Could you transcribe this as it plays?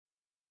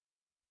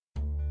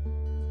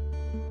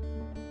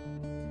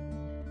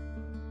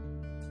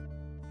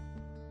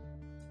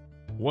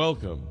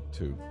Welcome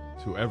to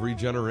Every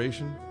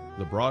Generation,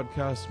 the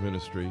broadcast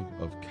ministry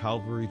of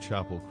Calvary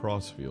Chapel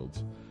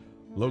Crossfields,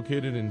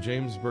 located in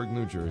Jamesburg,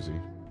 New Jersey,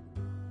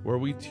 where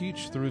we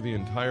teach through the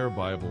entire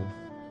Bible,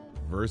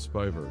 verse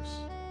by verse,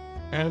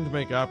 and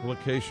make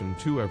application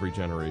to every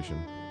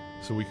generation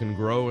so we can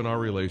grow in our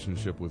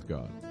relationship with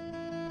God.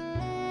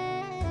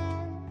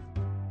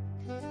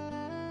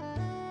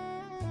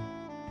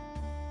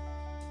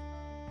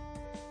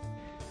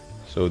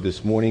 So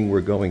this morning we're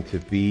going to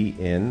be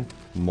in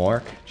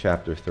Mark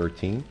chapter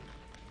 13.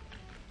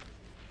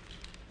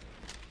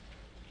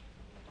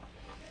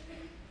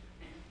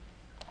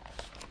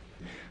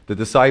 The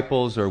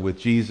disciples are with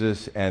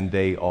Jesus, and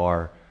they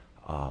are,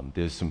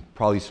 there's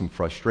probably some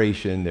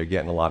frustration. They're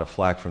getting a lot of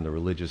flack from the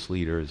religious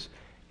leaders.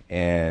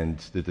 And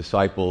the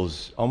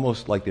disciples,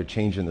 almost like they're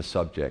changing the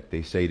subject,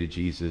 they say to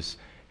Jesus,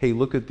 hey,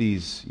 look at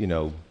these,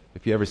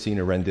 if you ever seen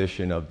a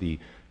rendition of the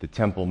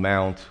Temple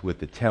Mount with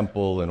the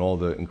temple and all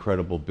the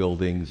incredible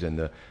buildings and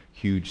the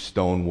huge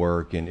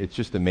stonework, and it's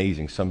just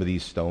amazing. Some of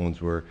these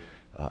stones were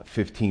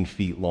 15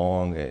 feet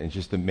long, and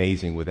just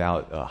amazing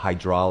without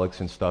hydraulics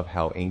and stuff,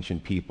 how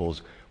ancient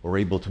peoples were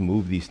able to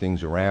move these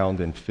things around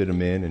and fit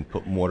them in and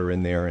put mortar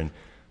in there, and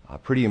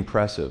pretty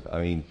impressive.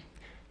 I mean,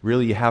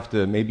 really you have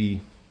to,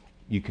 maybe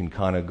you can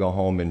kind of go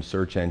home and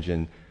search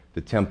engine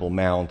the Temple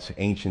Mount,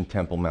 ancient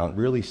Temple Mount,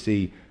 really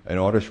see an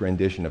artist's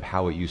rendition of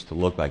how it used to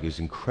look like. It was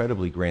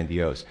incredibly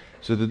grandiose.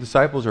 So the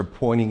disciples are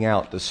pointing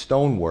out the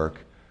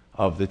stonework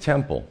of the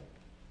temple.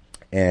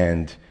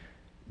 And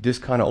this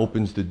kind of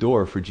opens the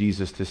door for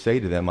Jesus to say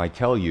to them, I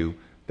tell you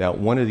that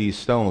one of these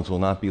stones will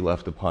not be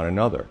left upon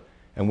another.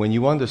 And when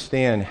you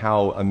understand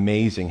how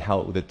amazing,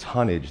 how the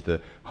tonnage, the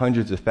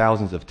hundreds of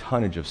thousands of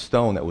tonnage of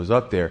stone that was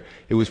up there,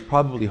 it was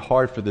probably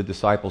hard for the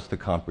disciples to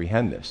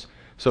comprehend this.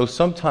 So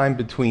sometime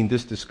between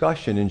this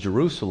discussion in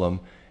Jerusalem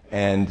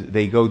and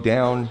they go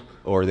down,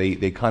 or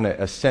they kind of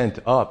ascent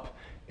up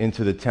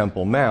into the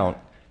Temple Mount,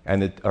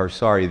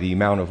 the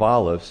Mount of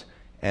Olives,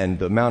 and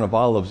the Mount of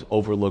Olives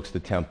overlooks the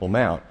Temple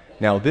Mount.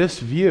 Now this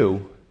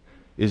view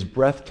is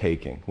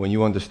breathtaking when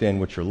you understand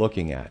what you're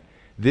looking at.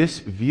 This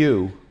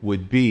view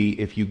would be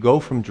if you go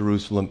from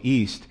Jerusalem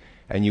east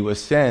and you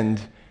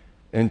ascend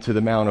into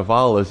the Mount of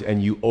Olives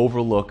and you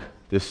overlook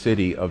the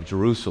city of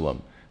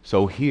Jerusalem.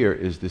 So here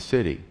is the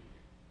city.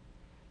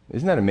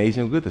 Isn't that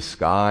amazing? Look at the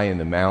sky and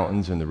the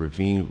mountains and the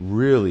ravine.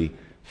 Really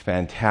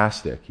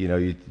fantastic.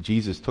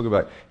 Jesus talk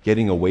about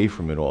getting away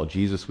from it all.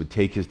 Jesus would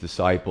take his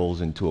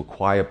disciples into a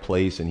quiet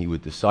place and he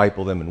would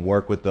disciple them and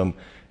work with them.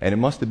 And it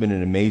must have been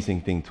an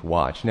amazing thing to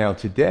watch. Now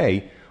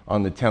today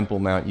on the Temple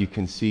Mount you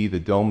can see the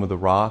Dome of the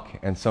Rock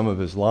and some of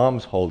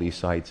Islam's holy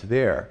sites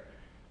there.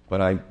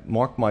 But I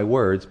mark my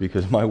words,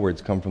 because my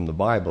words come from the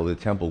Bible, the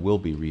temple will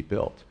be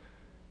rebuilt.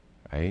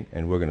 Right?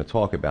 And we're going to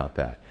talk about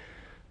that.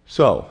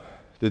 So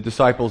the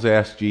disciples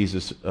asked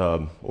Jesus,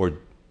 or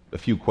a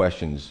few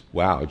questions.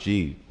 Wow,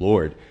 gee,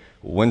 Lord,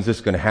 when's this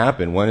going to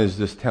happen? When is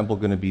this temple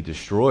going to be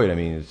destroyed? I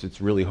mean,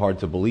 it's really hard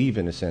to believe,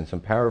 in a sense.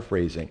 I'm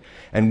paraphrasing.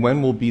 And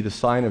when will be the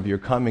sign of your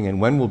coming, and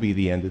when will be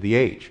the end of the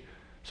age?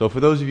 So for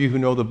those of you who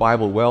know the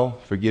Bible well,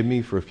 forgive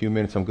me for a few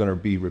minutes. I'm going to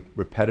be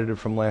repetitive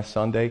from last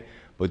Sunday,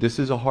 but this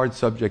is a hard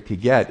subject to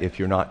get if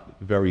you're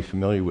not very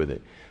familiar with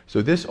it.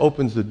 So this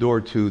opens the door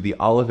to the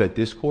Olivet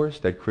Discourse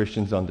that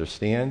Christians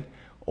understand.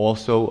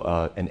 Also,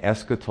 an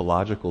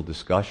eschatological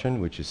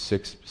discussion, which is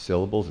 6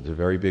 syllables. It's a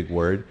very big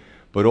word.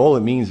 But all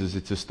it means is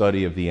it's a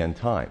study of the end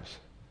times.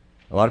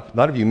 A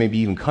lot of you maybe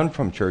even come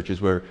from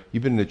churches where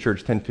you've been in the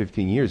church 10,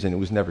 15 years and it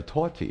was never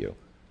taught to you.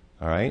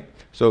 All right?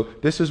 So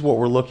this is what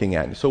we're looking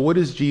at. So what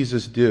does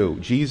Jesus do?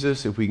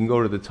 Jesus, if we can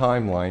go to the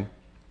timeline,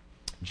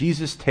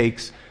 Jesus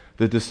takes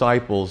the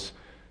disciples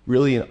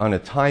really on a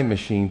time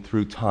machine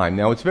through time.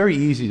 Now, it's very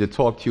easy to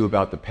talk to you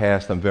about the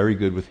past. I'm very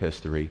good with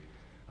history.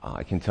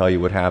 I can tell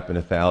you what happened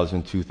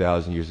 1,000,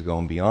 2,000 years ago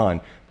and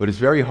beyond, but it's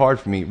very hard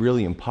for me,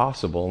 really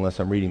impossible, unless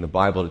I'm reading the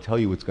Bible, to tell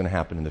you what's going to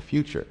happen in the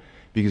future,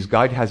 because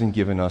God hasn't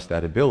given us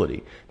that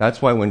ability.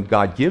 That's why when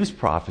God gives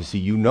prophecy,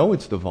 you know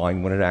it's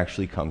divine when it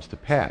actually comes to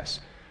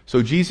pass.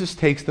 So Jesus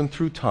takes them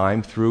through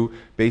time, through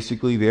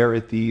basically there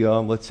at the,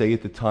 let's say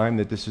at the time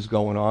that this is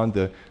going on,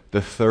 the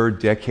 3rd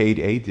decade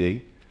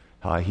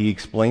AD. He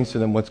explains to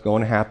them what's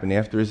going to happen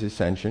after his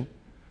ascension.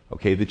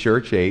 Okay, the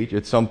church age.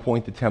 At some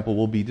point, the temple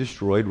will be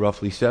destroyed,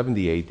 roughly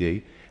 70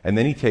 AD, and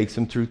then he takes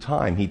them through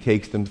time. He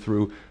takes them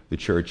through the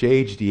church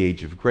age, the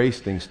age of grace.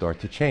 Things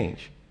start to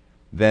change.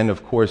 Then,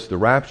 of course, the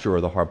rapture,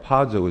 or the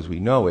harpazo as we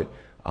know it,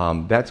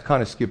 that's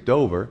kind of skipped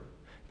over,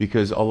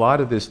 because a lot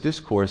of this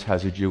discourse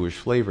has a Jewish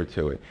flavor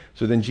to it.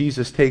 So then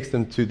Jesus takes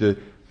them to the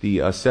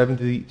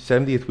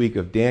 70th week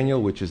of Daniel,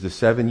 which is the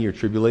 7-year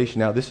tribulation.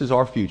 Now, this is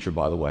our future,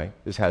 by the way.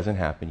 This hasn't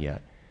happened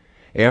yet.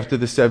 After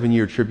the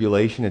 7-year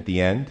tribulation at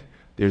the end,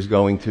 there's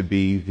going to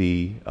be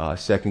the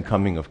second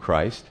coming of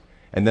Christ.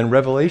 And then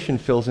Revelation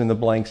fills in the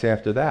blanks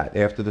after that.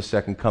 After the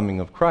second coming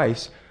of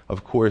Christ,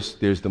 of course,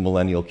 there's the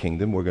millennial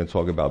kingdom. We're going to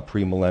talk about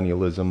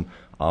premillennialism,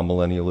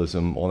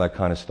 amillennialism, all that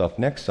kind of stuff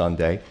next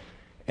Sunday.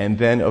 and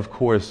then, of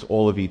course,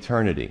 all of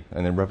eternity.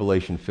 And then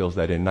Revelation fills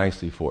that in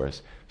nicely for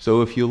us.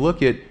 So if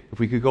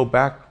we could go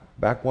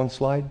back one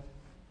slide.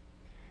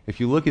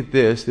 If you look at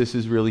this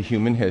is really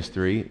human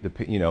history,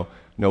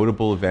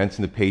 notable events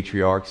in the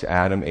patriarchs,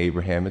 Adam,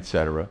 Abraham,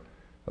 etc.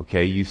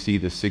 Okay, you see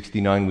the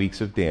 69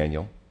 weeks of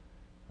Daniel.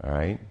 All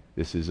right,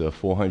 this is a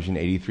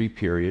 483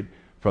 period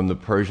from the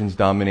Persians'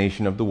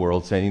 domination of the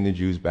world, sending the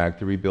Jews back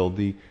to rebuild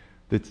the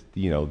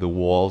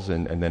walls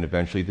and then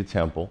eventually the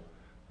temple.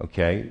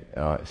 Okay,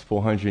 it's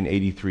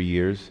 483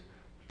 years.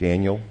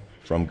 Daniel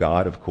from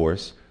God, of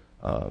course.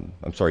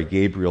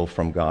 Gabriel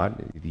from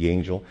God, the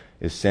angel,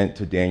 is sent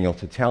to Daniel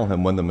to tell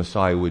him when the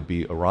Messiah would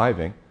be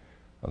arriving.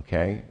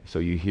 Okay, so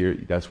you hear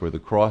that's where the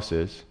cross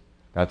is.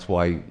 That's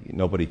why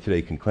nobody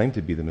today can claim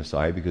to be the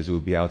Messiah, because it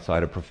would be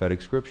outside of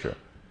prophetic scripture.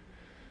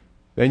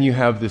 Then you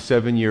have the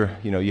 7-year,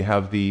 you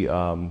have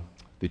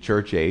the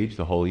church age,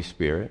 the Holy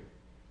Spirit,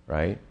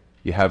 right?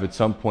 You have at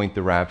some point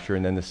the rapture,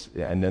 and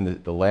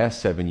then the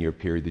last 7-year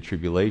period, the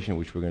tribulation,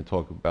 which we're going to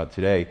talk about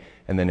today,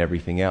 and then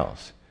everything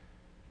else.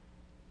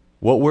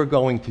 What we're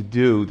going to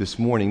do this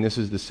morning, this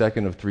is the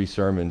second of 3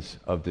 sermons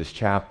of this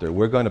chapter.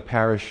 We're going to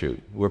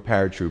parachute. We're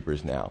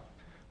paratroopers now.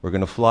 We're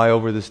going to fly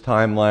over this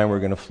timeline. We're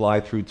going to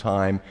fly through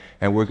time,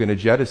 and we're going to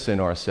jettison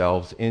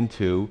ourselves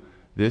into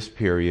this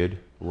period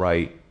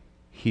right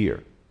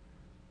here,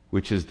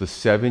 which is the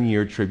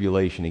 7-year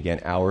tribulation, again,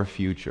 our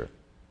future.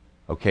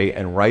 Okay,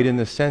 and right in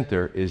the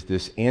center is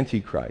this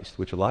Antichrist,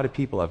 which a lot of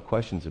people have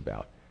questions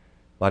about.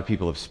 A lot of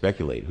people have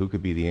speculated, who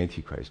could be the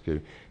Antichrist?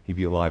 Could he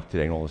be alive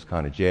today and all this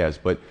kind of jazz?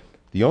 But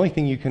the only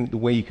thing the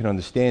way you can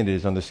understand it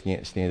is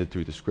understand it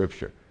through the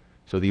Scripture.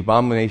 So the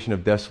abomination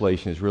of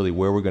desolation is really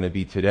where we're going to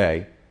be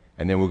today,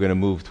 and then we're going to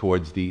move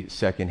towards the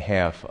second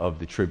half of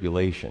the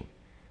tribulation.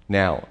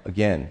 Now,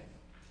 again,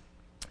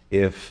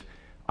 if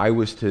I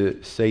was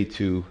to say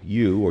to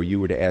you, or you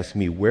were to ask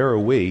me, where are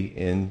we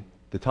in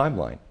the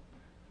timeline?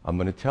 I'm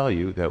going to tell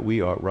you that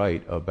we are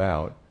right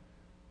about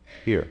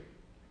here.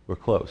 We're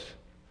close.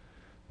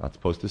 Not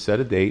supposed to set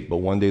a date, but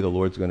one day the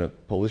Lord's going to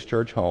pull his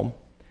church home,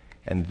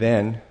 and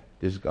then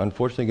there's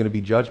unfortunately going to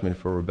be judgment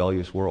for a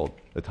rebellious world.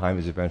 The time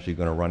is eventually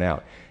going to run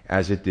out,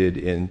 as it did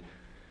in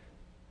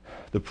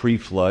the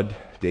pre-flood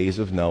days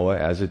of Noah,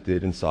 as it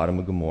did in Sodom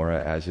and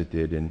Gomorrah, as it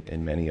did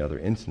in many other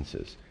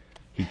instances.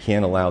 He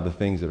can't allow the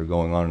things that are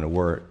going on in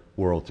the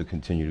world to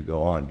continue to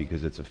go on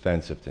because it's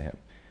offensive to him.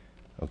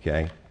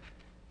 Okay?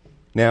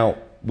 Now,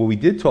 what we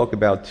did talk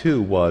about,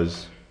 too,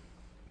 was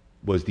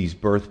these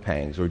birth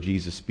pangs, or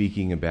Jesus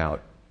speaking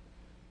about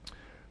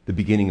the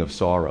beginning of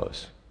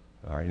sorrows.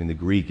 All right, in the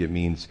Greek,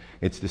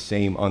 it's the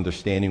same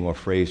understanding or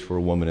phrase for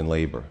a woman in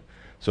labor.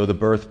 So the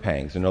birth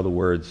pangs, in other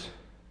words,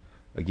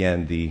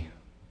 again,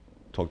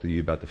 talk to you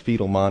about the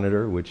fetal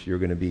monitor, which you're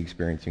going to be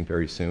experiencing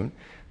very soon,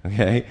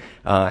 okay?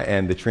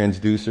 And the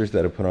transducers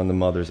that are put on the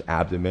mother's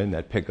abdomen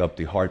that pick up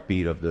the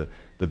heartbeat of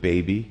the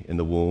baby in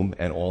the womb,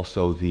 and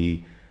also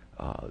the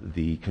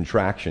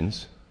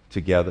contractions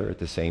together at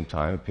the same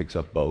time. It picks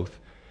up both.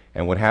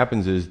 And what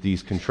happens is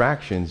these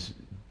contractions,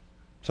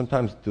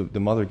 sometimes the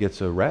mother gets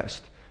a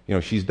rest.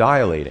 She's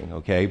dilating,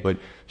 okay, but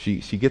she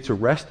gets a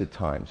rest at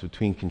times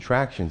between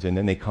contractions, and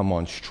then they come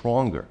on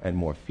stronger and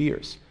more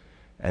fierce.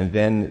 And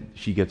then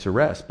she gets a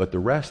rest, but the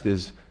rest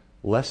is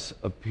less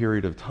a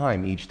period of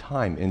time each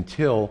time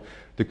until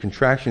the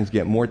contractions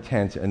get more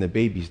tense and the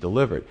baby's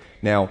delivered.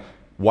 Now,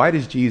 why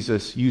does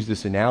Jesus use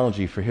this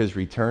analogy for his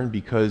return?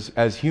 Because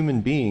as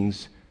human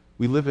beings,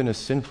 we live in a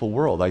sinful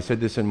world. I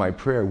said this in my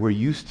prayer. We're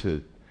used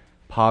to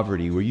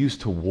poverty. We're used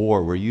to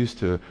war. We're used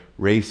to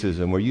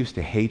racism. We're used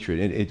to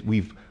hatred.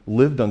 We've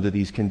lived under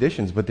these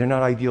conditions, but they're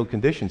not ideal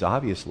conditions,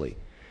 obviously.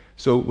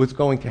 So what's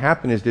going to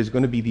happen is there's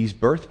going to be these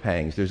birth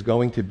pangs. There's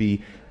going to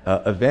be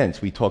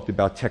events. We talked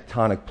about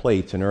tectonic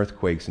plates and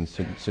earthquakes and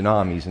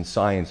tsunamis and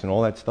science and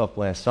all that stuff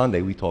last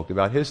Sunday. We talked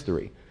about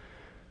history.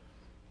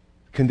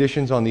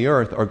 Conditions on the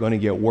earth are going to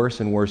get worse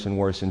and worse and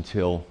worse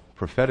until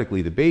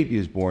prophetically the baby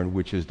is born,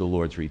 which is the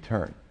Lord's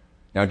return.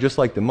 Now, just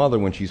like the mother,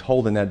 when she's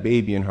holding that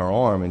baby in her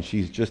arm and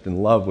she's just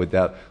in love with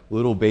that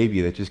little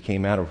baby that just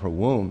came out of her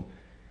womb,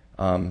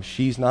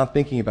 she's not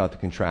thinking about the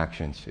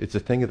contractions. It's a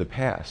thing of the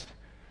past.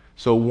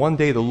 So one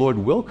day the Lord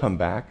will come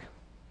back,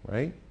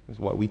 right? That's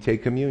why we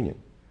take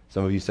communion.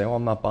 Some of you say,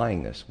 I'm not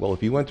buying this. Well,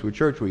 if you went to a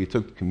church where you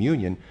took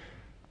communion,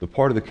 the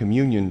part of the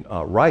communion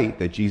rite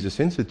that Jesus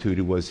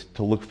instituted was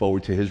to look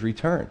forward to his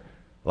return.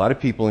 A lot of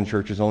people in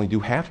churches only do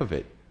half of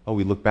it. Oh,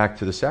 we look back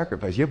to the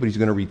sacrifice. Yeah, but he's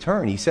going to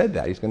return. He said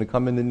that. He's going to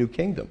come in the new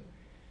kingdom.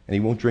 And he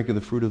won't drink of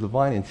the fruit of the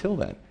vine until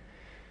then.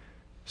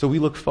 So we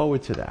look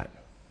forward to that.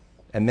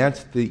 And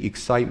that's the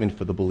excitement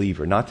for the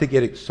believer. Not to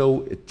get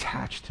so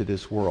attached to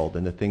this world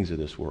and the things of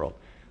this world,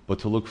 but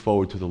to look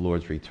forward to the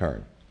Lord's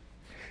return.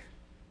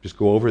 Just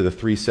go over the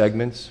 3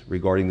 segments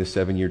regarding the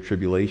 7-year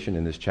tribulation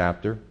in this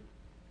chapter.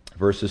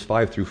 Verses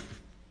 5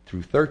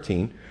 through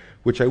 13,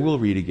 which I will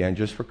read again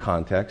just for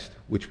context,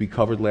 which we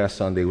covered last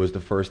Sunday, was the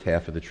first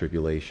half of the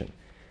tribulation.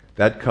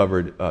 That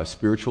covered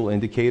spiritual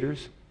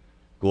indicators,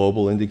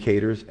 global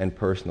indicators, and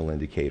personal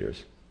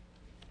indicators.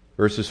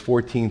 Verses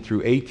 14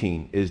 through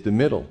 18 is the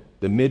middle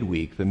the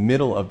midweek, the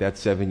middle of that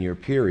 7-year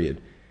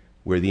period,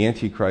 where the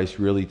Antichrist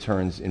really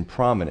turns in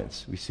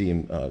prominence. We see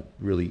him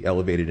really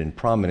elevated in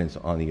prominence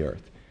on the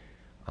earth.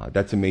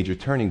 That's a major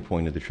turning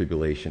point of the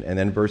tribulation. And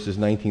then verses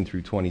 19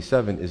 through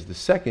 27 is the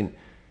second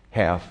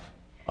half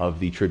of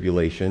the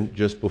tribulation,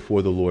 just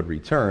before the Lord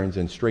returns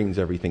and straightens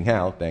everything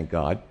out, thank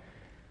God.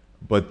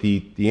 But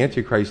the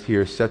Antichrist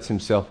here sets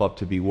himself up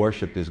to be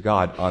worshipped as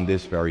God on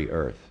this very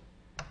earth.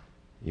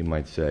 You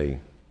might say,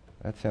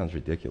 that sounds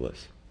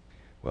ridiculous.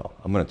 Well,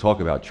 I'm going to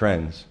talk about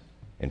trends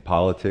in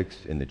politics,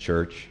 in the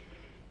church.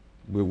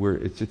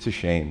 It's a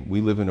shame. We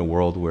live in a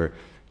world where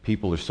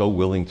people are so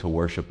willing to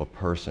worship a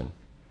person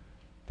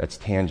that's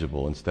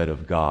tangible instead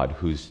of God,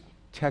 who's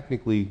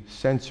technically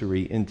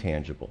sensory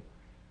intangible,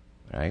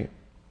 right?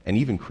 And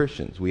even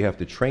Christians, we have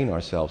to train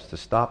ourselves to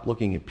stop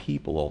looking at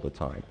people all the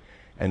time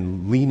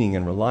and leaning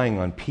and relying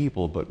on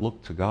people, but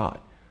look to God.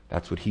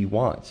 That's what he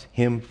wants,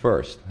 him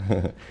first.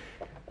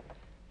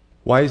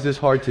 Why is this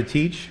hard to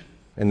teach?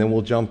 And then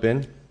we'll jump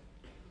in.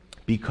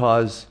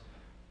 Because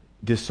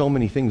there's so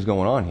many things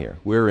going on here.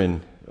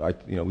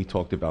 We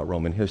talked about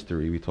Roman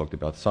history, we talked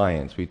about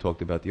science, we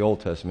talked about the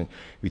Old Testament,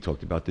 we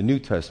talked about the New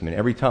Testament.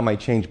 Every time I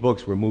change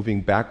books, we're moving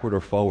backward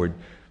or forward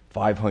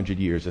 500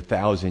 years,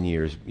 1,000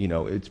 years.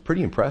 It's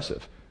pretty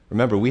impressive.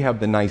 Remember, we have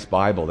the nice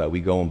Bible that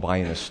we go and buy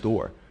in a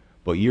store.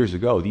 But years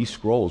ago, these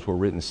scrolls were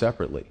written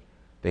separately.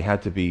 They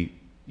had to be,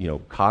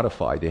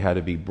 codified. They had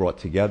to be brought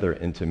together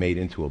and made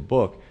into a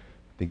book.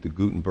 I think the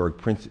Gutenberg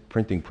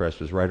printing press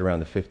was right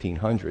around the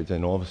 1500s,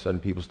 and all of a sudden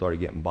people started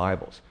getting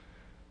Bibles.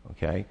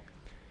 Okay?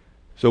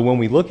 So when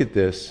we look at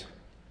this,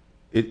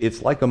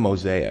 it's like a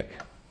mosaic.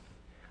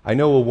 I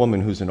know a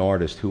woman who's an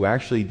artist who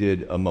actually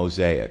did a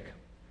mosaic.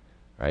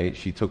 Right?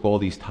 She took all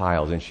these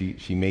tiles and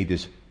she made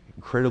this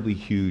incredibly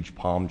huge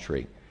palm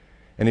tree.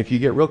 And if you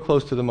get real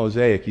close to the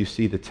mosaic, you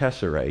see the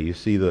tesserae, you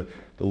see the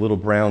little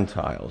brown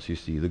tiles, you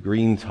see the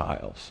green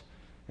tiles.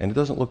 And it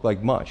doesn't look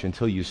like much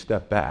until you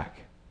step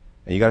back.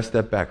 And you got to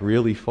step back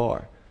really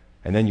far.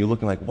 And then you're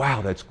looking like,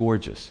 wow, that's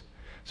gorgeous.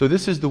 So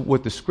this is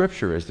what the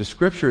Scripture is. The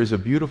Scripture is a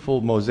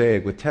beautiful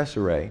mosaic with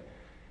tesserae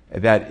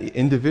that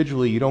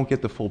individually you don't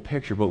get the full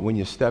picture, but when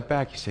you step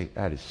back, you say,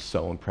 that is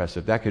so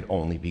impressive. That could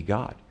only be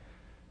God.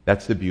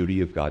 That's the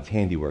beauty of God's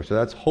handiwork. So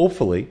that's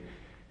hopefully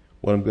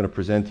what I'm going to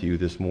present to you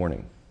this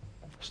morning,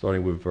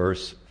 starting with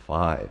verse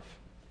 5.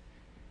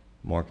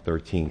 Mark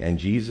 13. And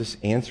Jesus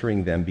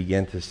answering them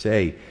began to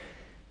say,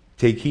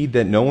 take heed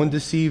that no one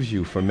deceives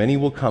you, for many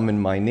will come in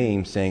my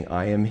name, saying,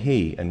 I am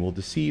he, and will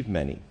deceive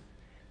many.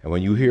 And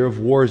when you hear of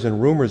wars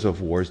and rumors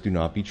of wars, do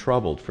not be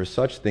troubled, for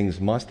such things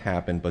must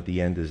happen, but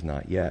the end is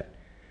not yet.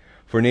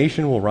 For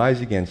nation will rise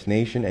against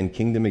nation, and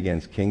kingdom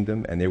against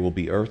kingdom, and there will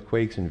be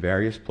earthquakes in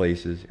various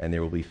places, and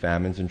there will be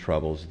famines and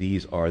troubles.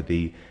 These are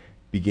the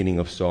beginning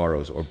of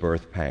sorrows, or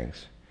birth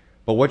pangs.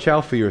 But watch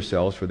out for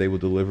yourselves, for they will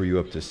deliver you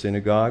up to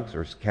synagogues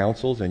or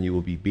councils, and you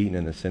will be beaten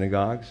in the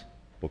synagogues.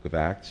 Book of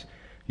Acts.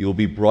 You will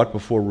be brought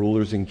before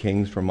rulers and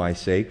kings for my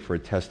sake, for a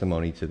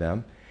testimony to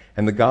them.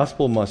 And the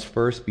gospel must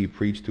first be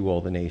preached to all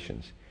the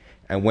nations.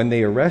 And when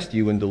they arrest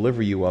you and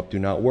deliver you up, do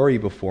not worry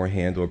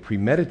beforehand or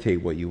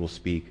premeditate what you will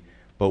speak,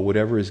 but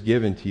whatever is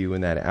given to you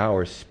in that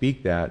hour,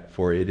 speak that,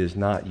 for it is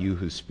not you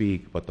who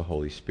speak, but the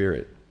Holy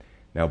Spirit.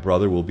 Now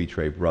brother will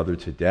betray brother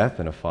to death,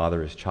 and a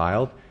father his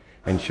child,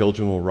 and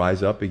children will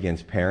rise up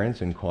against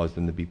parents and cause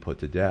them to be put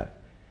to death.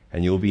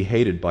 And you will be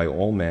hated by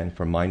all men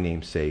for my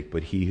name's sake,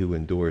 but he who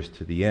endures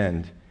to the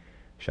end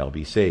shall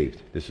be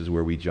saved. This is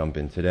where we jump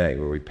in today,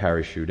 where we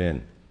parachute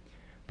in.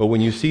 But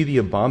when you see the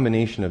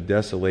abomination of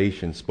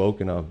desolation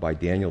spoken of by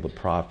Daniel the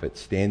prophet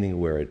standing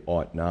where it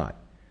ought not,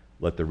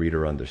 let the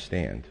reader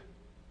understand.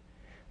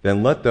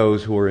 Then let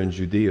those who are in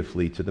Judea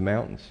flee to the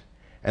mountains.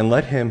 And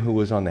let him who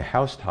is on the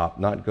housetop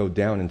not go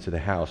down into the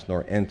house,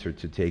 nor enter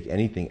to take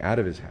anything out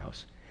of his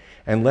house.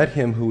 And let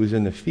him who is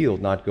in the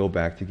field not go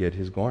back to get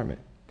his garment.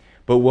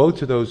 But woe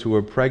to those who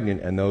are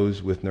pregnant and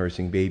those with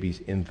nursing babies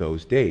in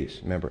those days.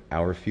 Remember,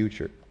 our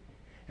future.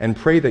 And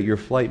pray that your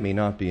flight may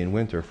not be in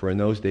winter, for in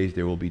those days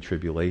there will be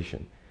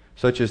tribulation,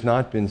 such as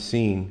not been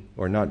seen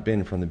or not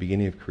been from the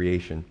beginning of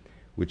creation,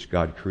 which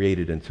God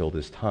created until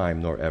this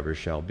time, nor ever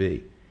shall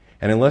be.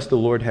 And unless the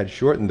Lord had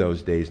shortened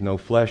those days, no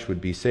flesh would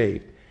be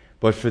saved.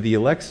 But for the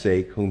elect's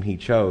sake, whom he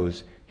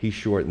chose, he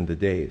shortened the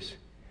days.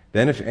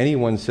 Then if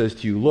anyone says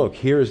to you, look,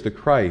 here is the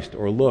Christ,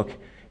 or look,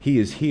 he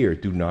is here,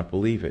 do not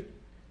believe it.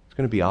 It's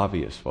going to be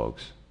obvious,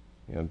 folks.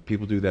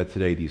 People do that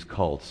today, these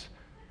cults.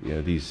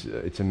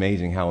 It's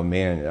amazing how a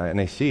man, and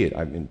I see it,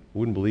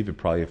 wouldn't believe it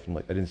probably if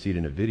I didn't see it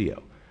in a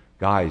video.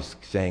 Guys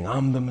saying,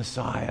 I'm the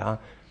Messiah.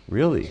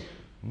 Really?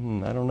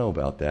 I don't know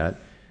about that.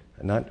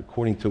 Not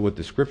according to what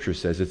the Scripture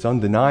says. It's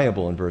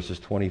undeniable in verses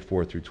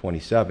 24 through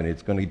 27.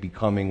 It's going to be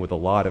coming with a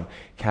lot of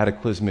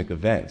cataclysmic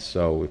events.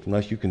 So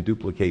unless you can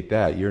duplicate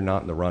that, you're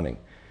not in the running.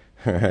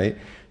 All right?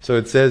 So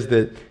it says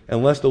that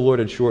unless the Lord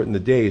had shortened the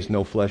days,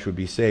 no flesh would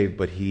be saved,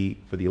 but he,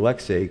 for the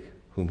elect's sake,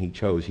 whom he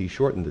chose, he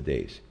shortened the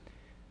days.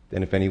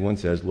 Then if anyone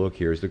says, look,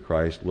 here is the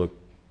Christ, look,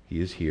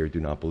 he is here, do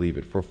not believe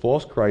it. For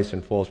false Christs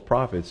and false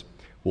prophets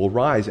will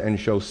rise and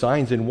show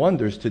signs and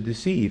wonders to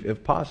deceive,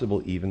 if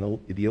possible, even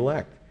the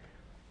elect.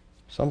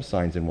 Some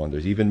signs and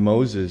wonders. Even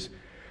Moses,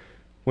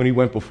 when he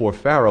went before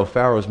Pharaoh,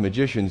 Pharaoh's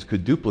magicians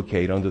could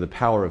duplicate under the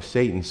power of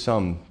Satan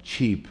some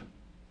cheap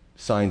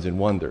signs and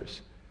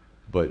wonders,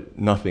 but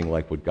nothing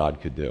like what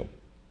God could do.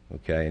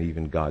 Okay, and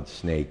even God's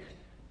snake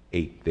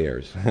ate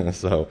theirs.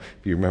 So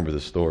if you remember the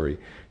story,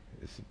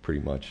 it's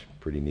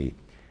pretty neat.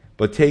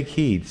 But take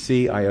heed,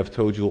 see, I have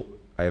told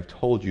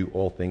you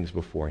all things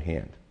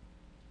beforehand.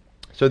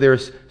 So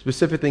there's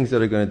specific things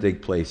that are going to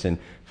take place, and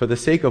for the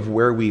sake of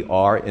where we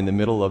are in the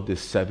middle of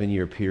this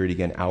 7-year period,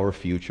 again, our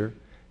future,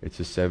 it's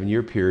a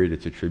 7-year period,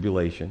 it's a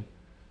tribulation,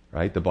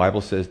 right? The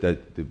Bible says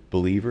that the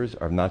believers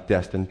are not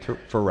destined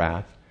for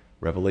wrath.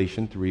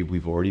 Revelation 3,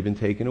 we've already been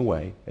taken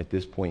away at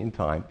this point in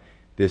time.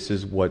 This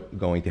is what's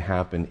going to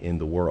happen in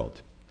the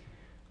world.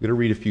 I'm going to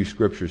read a few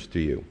scriptures to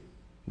you.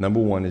 Number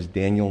one is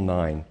Daniel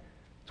 9,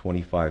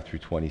 25 through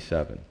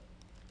 27.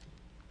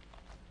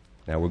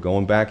 Now we're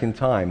going back in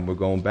time. We're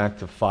going back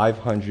to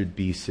 500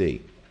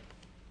 BC.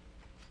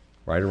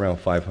 Right around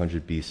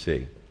 500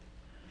 BC.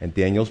 And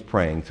Daniel's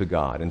praying to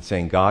God and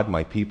saying, God,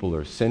 my people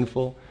are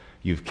sinful.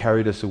 You've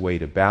carried us away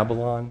to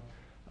Babylon.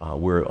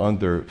 We're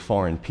under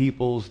foreign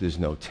peoples. There's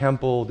no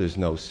temple. There's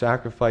no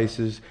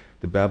sacrifices.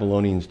 The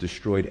Babylonians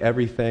destroyed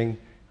everything.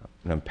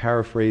 And I'm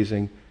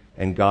paraphrasing.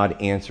 And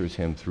God answers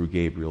him through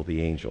Gabriel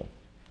the angel.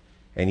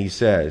 And he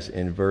says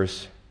in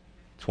verse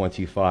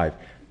 25,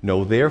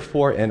 know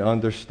therefore and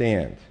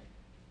understand.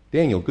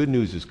 Daniel, good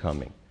news is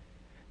coming.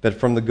 That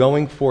from the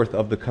going forth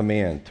of the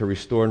command to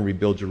restore and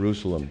rebuild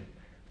Jerusalem,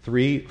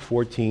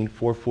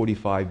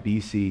 445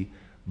 BC,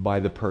 by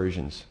the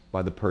Persians,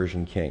 by the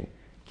Persian king,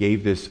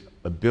 gave this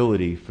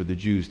ability for the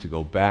Jews to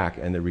go back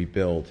and to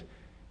rebuild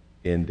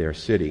in their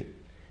city.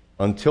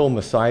 Until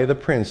Messiah the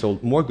Prince, so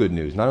more good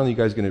news. Not only are you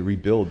guys going to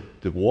rebuild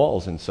the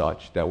walls and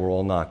such that were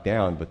all knocked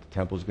down, but the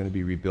temple is going to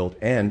be rebuilt,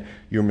 and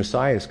your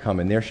Messiah is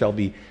coming. There shall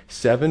be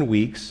 7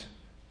 weeks.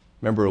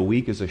 Remember, a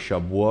week is a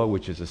Shavuot,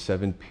 which is a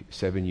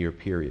 7-year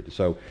period.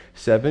 So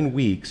 7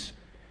 weeks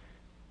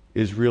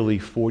is really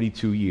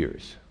 42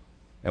 years.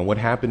 And what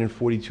happened in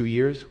 42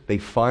 years? They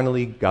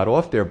finally got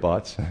off their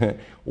butts,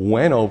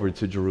 went over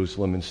to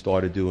Jerusalem and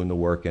started doing the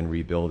work and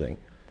rebuilding.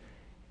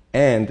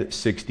 And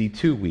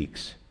 62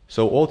 weeks.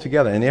 So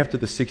altogether, and after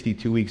the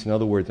 62 weeks, in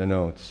other words, I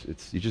know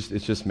it's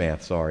just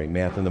math, sorry,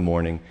 math in the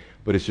morning,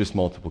 but it's just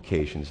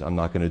multiplications. I'm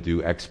not going to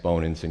do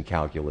exponents and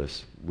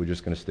calculus. We're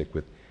just going to stick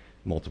with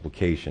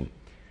multiplication.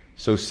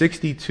 So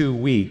 62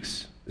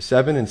 weeks,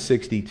 7 and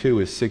 62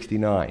 is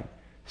 69.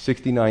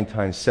 69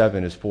 times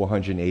 7 is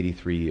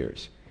 483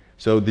 years.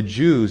 So the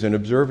Jews, an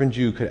observant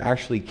Jew, could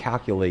actually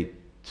calculate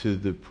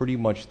to pretty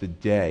much the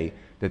day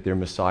that their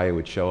Messiah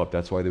would show up.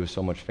 That's why there was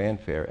so much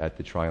fanfare at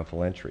the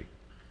triumphal entry.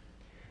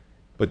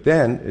 But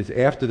then,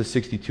 after the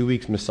 62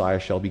 weeks, Messiah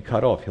shall be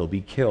cut off. He'll be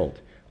killed,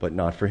 but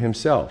not for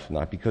himself,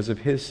 not because of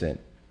his sin.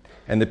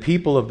 And the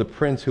people of the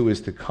prince who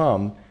is to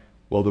come,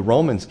 well, the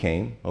Romans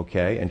came,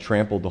 okay, and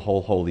trampled the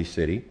whole holy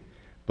city.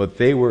 But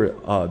they were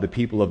the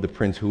people of the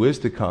prince who is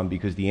to come,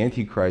 because the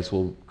Antichrist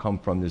will come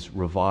from this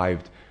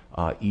revived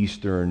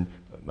Eastern,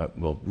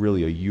 well,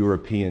 really a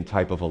European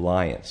type of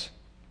alliance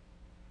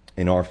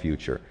in our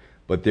future.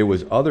 But there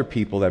was other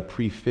people that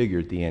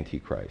prefigured the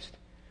Antichrist.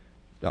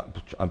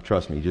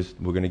 Trust me,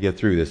 we're going to get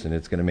through this and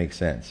it's going to make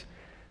sense.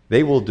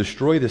 They will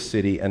destroy the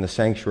city and the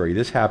sanctuary.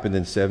 This happened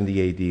in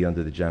 70 AD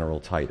under the general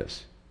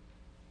Titus.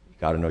 You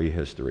got to know your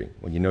history.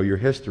 When you know your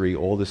history,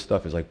 all this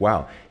stuff is like,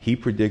 wow, he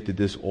predicted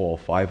this all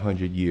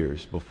 500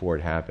 years before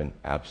it happened.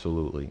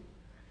 Absolutely.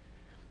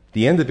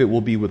 The end of it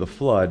will be with a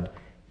flood.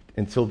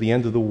 Until the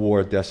end of the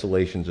war,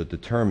 desolations are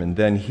determined.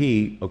 Then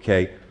he,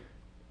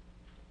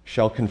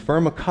 shall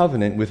confirm a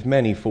covenant with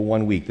many for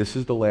 1 week. This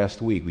is the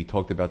last week. We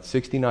talked about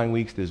 69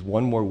 weeks. There's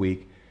one more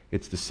week.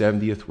 It's the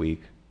 70th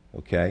week.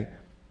 Okay?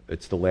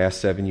 It's the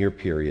last 7-year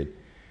period.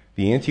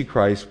 The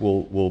Antichrist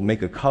will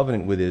make a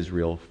covenant with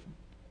Israel,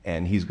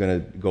 and he's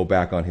going to go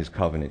back on his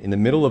covenant. In the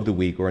middle of the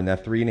week, or in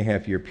that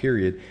 3.5-year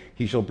period,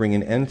 he shall bring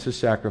an end to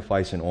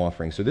sacrifice and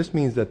offering. So this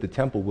means that the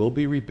temple will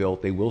be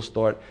rebuilt. They will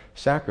start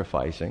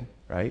sacrificing,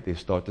 right? They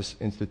start to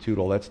institute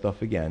all that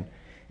stuff again.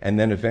 And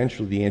then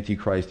eventually the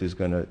Antichrist is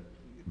going to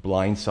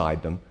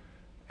blindside them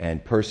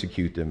and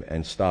persecute them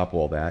and stop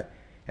all that.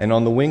 And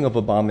on the wing of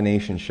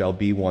abomination shall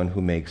be one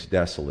who makes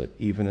desolate,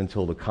 even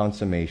until the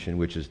consummation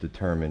which is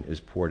determined is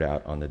poured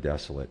out on the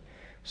desolate.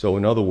 So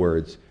in other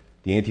words,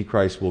 the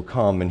Antichrist will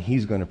come and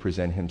he's going to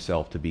present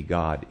himself to be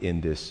God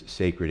in this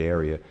sacred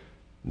area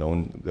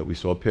known that we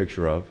saw a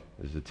picture of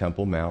as the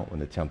Temple Mount when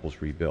the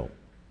temple's rebuilt.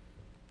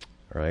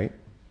 All right?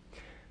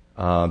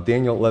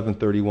 Daniel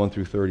 11:31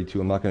 through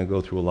 32. I'm not going to go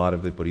through a lot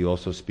of it, but he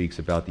also speaks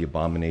about the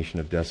abomination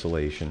of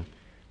desolation.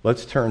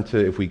 Let's turn to,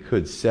 if we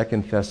could, 2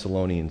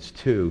 Thessalonians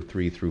 2,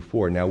 3 through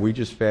 4. Now, we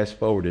just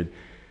fast-forwarded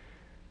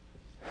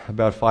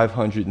about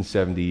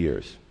 570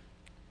 years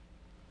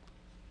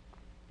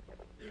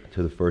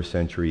to the 1st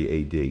century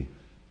A.D.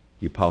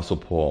 The Apostle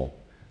Paul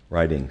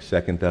writing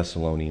 2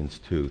 Thessalonians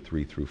 2,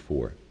 3 through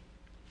 4.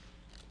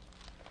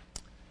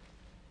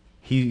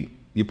 He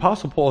the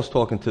Apostle Paul is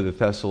talking to the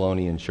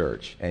Thessalonian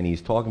church, and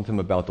he's talking to them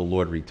about the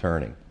Lord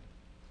returning.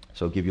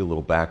 So I'll give you a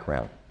little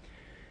background.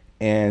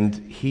 And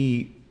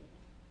he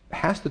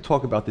has to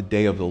talk about the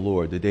day of the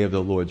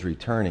Lord's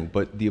returning,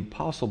 but the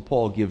Apostle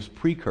Paul gives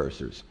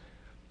precursors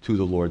to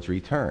the Lord's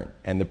return.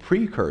 And the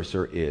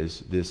precursor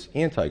is this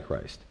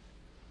Antichrist.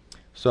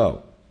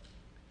 So,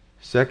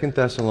 2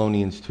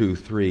 Thessalonians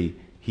 2:3,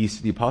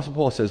 the Apostle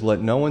Paul says, let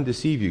no one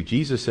deceive you.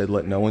 Jesus said,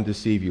 let no one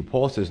deceive you.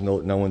 Paul says, no,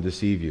 let no one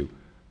deceive you.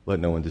 Let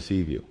no one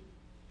deceive you.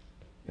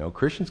 You know,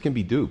 Christians can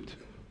be duped.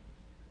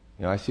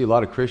 You know, I see a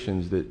lot of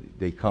Christians that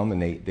they come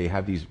and they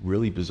have these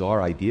really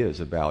bizarre ideas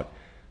about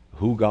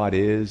who God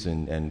is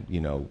and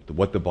you know,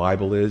 what the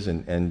Bible is,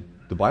 and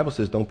the Bible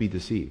says don't be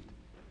deceived.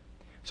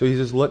 So he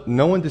says, let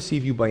no one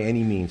deceive you by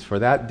any means, for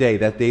that day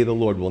of the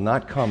Lord will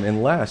not come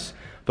unless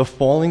the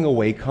falling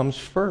away comes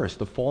first,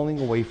 the falling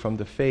away from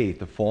the faith,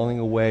 the falling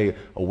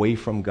away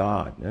from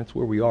God. And that's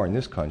where we are in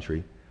this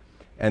country.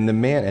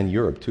 And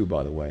Europe too,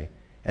 by the way.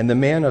 And the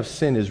man of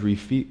sin is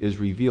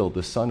revealed,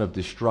 the son of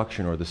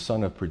destruction or the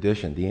son of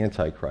perdition, the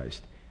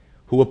Antichrist,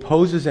 who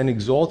opposes and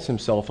exalts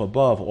himself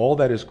above all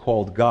that is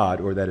called God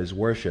or that is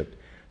worshipped,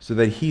 so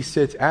that he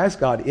sits as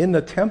God in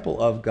the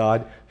temple of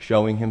God,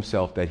 showing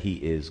himself that he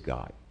is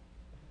God.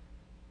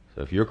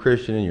 So if you're a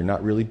Christian and you're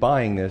not really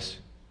buying this,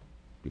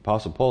 the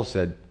Apostle Paul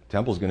said, the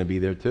temple's going to be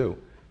there too.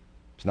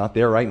 It's not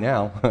there right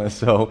now.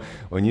 So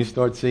when you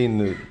start seeing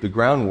the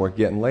groundwork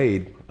getting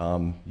laid,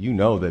 you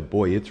know that,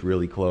 boy, it's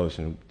really close.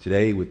 And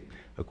today, with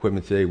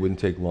equipment today, it wouldn't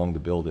take long to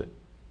build it.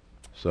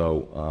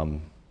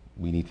 So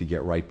we need to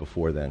get right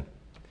before then.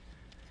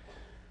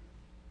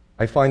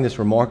 I find this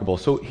remarkable.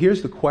 So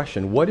here's the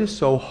question. What is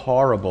so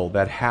horrible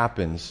that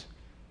happens?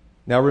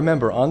 Now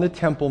remember, on the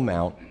Temple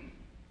Mount,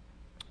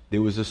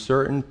 there was a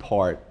certain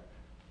part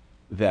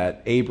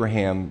that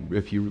Abraham,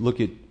 if you look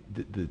at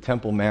the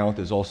Temple Mount,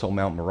 there's also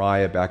Mount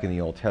Moriah back in the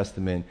Old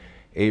Testament.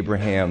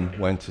 Abraham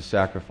went to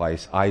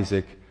sacrifice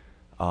Isaac,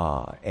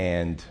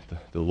 and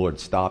the Lord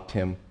stopped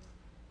him.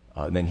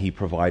 Then he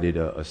provided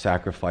a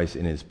sacrifice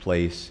in his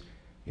place.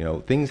 You know,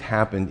 things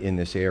happened in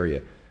this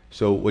area.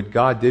 So what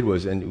God did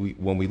was,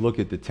 when we look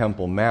at the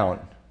Temple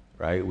Mount,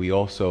 right, we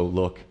also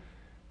look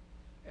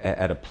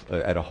at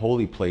a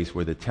holy place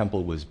where the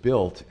temple was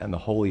built, and the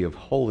Holy of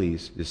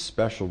Holies, this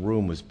special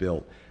room was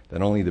built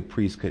that only the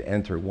priest could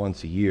enter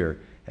once a year,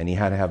 and he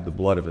had to have the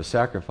blood of a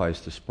sacrifice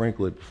to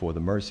sprinkle it before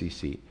the mercy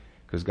seat,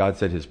 because God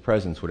said his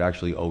presence would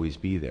actually always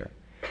be there.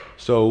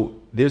 So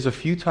there's a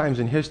few times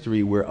in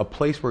history where a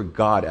place where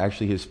God,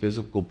 actually his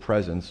physical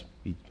presence,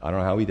 I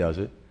don't know how he does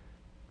it,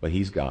 but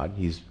he's God,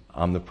 he's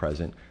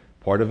omnipresent.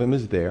 Part of him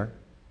is there.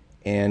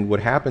 And what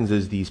happens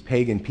is these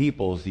pagan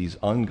peoples, these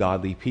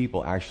ungodly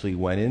people, actually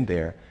went in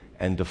there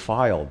and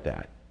defiled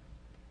that.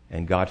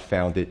 And God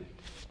found it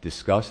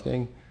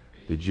disgusting.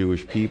 The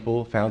Jewish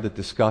people found it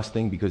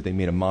disgusting because they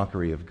made a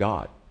mockery of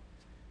God.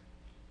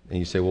 And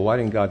you say, well, why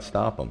didn't God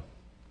stop them?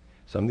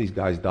 Some of these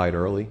guys died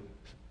early.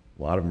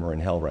 A lot of them are in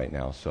hell right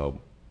now, so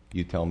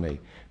you tell me.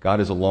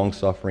 God is a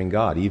long-suffering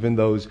God. Even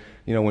those,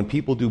 you know, when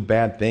people do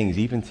bad things,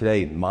 even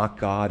today, mock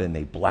God and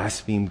they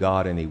blaspheme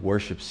God and they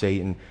worship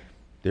Satan,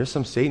 there's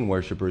some Satan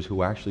worshipers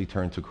who actually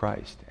turn to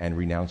Christ and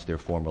renounce their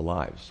former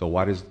lives. So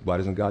why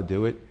doesn't God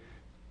do it?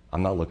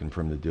 I'm not looking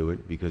for him to do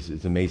it, because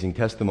it's amazing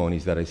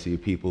testimonies that I see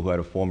of people who had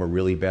a former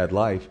really bad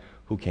life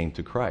who came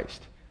to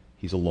Christ.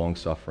 He's a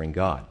long-suffering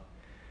God.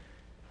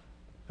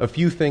 A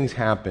few things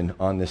happened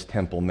on this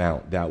Temple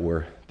Mount that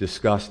were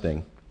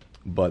disgusting,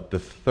 but the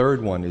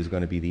third one is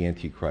going to be the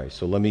Antichrist.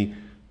 So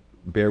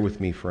bear with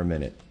me for a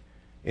minute.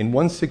 In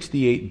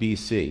 168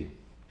 BC,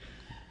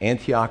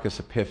 Antiochus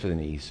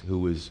Epiphanes, who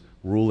was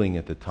ruling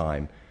at the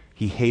time,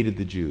 he hated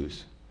the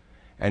Jews.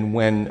 And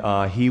when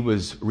he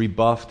was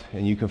rebuffed,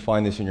 and you can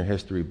find this in your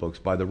history books,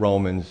 by the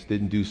Romans,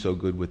 didn't do so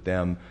good with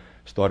them,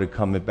 started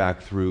coming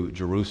back through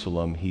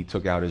Jerusalem, he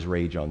took out his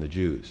rage on the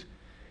Jews.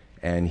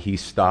 And he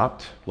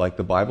stopped, like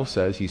the Bible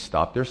says, he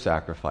stopped their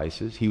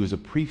sacrifices. He was a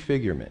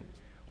prefigurement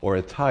or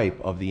a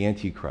type of the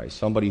Antichrist,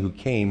 somebody who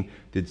came,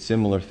 did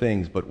similar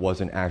things, but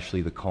wasn't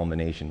actually the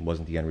culmination,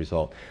 wasn't the end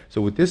result.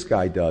 So what this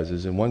guy does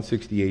is in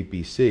 168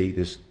 BC,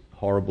 this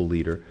horrible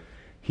leader,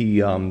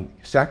 he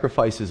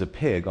sacrifices a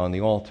pig on the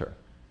altar,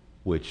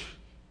 which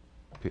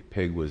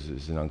pig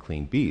is an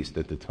unclean beast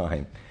at the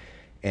time.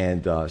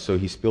 And so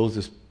he spills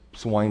this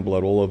swine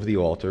blood all over the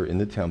altar in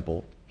the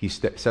temple. He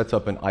sets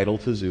up an idol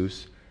to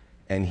Zeus,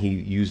 and he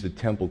used the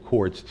temple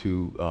courts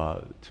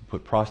to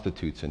put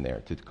prostitutes in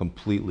there to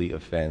completely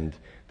offend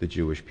the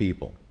Jewish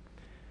people.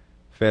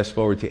 Fast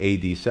forward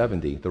to AD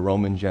 70, the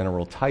Roman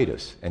general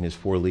Titus and his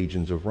 4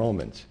 legions of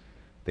Romans.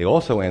 They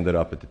also ended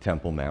up at the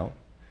Temple Mount,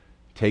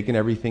 taking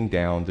everything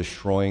down,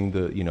 destroying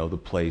the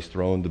place,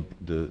 throwing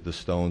the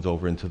stones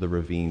over into the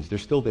ravines. They're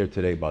still there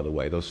today, by the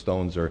way. Those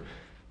stones are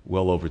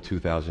well over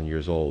 2,000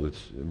 years old.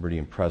 It's pretty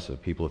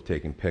impressive. People have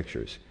taken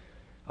pictures.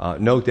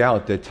 No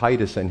doubt that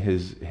Titus and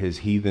his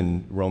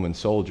heathen Roman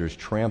soldiers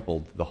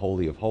trampled the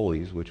Holy of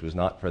Holies, which was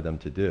not for them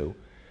to do.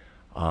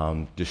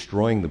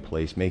 destroying the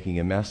place, making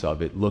a mess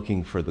of it,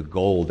 looking for the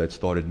gold that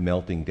started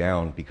melting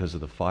down because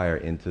of the fire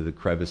into the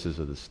crevices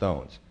of the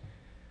stones.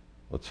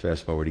 Let's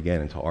fast forward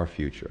again into our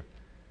future.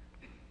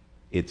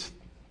 It's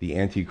the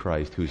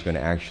Antichrist who's going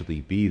to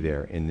actually be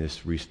there in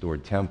this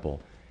restored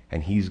temple,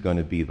 and he's going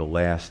to be the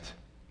last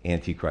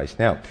Antichrist.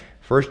 Now,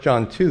 1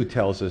 John 2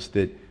 tells us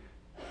that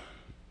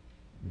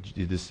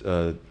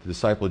the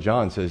disciple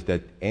John says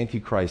that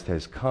Antichrist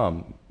has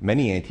come.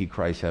 Many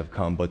Antichrists have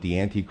come, but the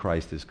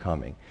Antichrist is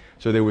coming.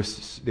 So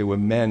there were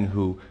men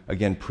who,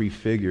 again,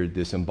 prefigured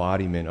this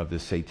embodiment of the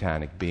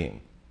satanic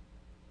being.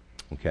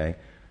 Okay?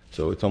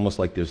 So it's almost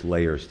like there's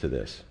layers to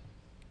this.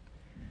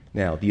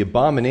 Now, the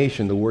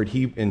abomination, the word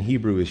in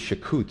Hebrew is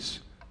shekutz,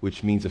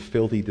 which means a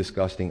filthy,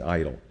 disgusting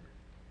idol.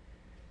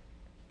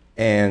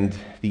 And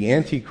the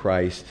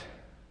Antichrist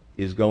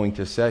is going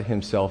to set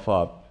himself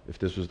up. If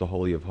this was the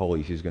Holy of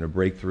Holies, he's going to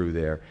break through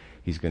there.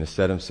 He's going to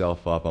set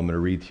himself up. I'm going to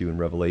read to you in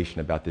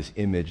Revelation about this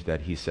image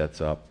that he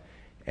sets up.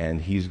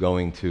 And there's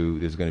going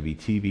to be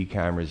TV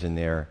cameras in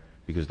there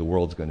because the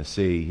world's going to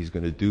see. He's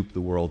going to dupe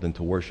the world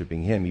into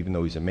worshiping him, even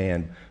though he's a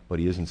man, but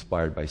he is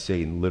inspired by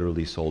Satan,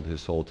 literally sold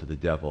his soul to the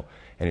devil.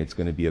 And it's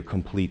going to be a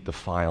complete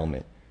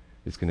defilement.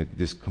 It's going to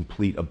this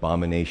complete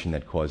abomination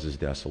that causes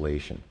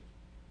desolation.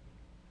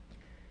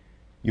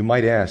 You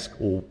might ask,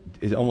 well,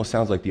 it almost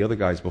sounds like the other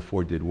guys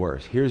before did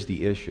worse. Here's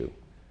the issue.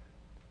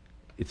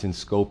 It's in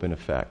scope and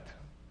effect.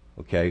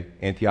 Okay?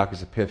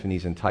 Antiochus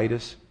Epiphanes and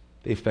Titus,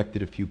 they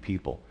affected a few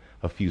people.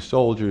 A few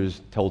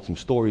soldiers told some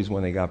stories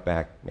when they got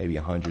back. Maybe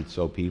 100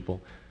 so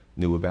people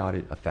knew about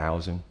it,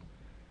 1,000.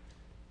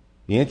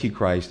 The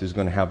Antichrist is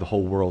going to have the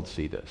whole world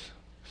see this.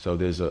 So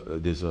there's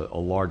a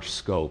large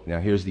scope. Now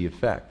here's the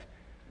effect.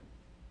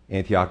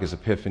 Antiochus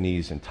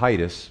Epiphanes and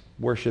Titus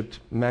worshipped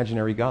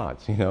imaginary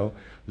gods,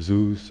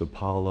 Zeus,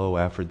 Apollo,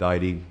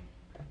 Aphrodite.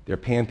 Their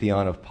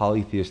pantheon of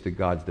polytheistic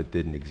gods that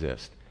didn't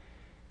exist.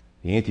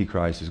 The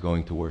Antichrist is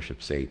going to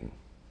worship Satan.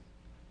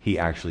 He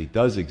actually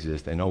does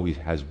exist and always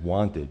has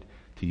wanted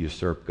to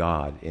usurp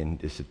God in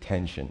this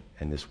attention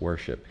and this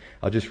worship.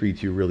 I'll just read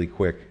to you really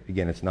quick.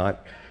 Again, it's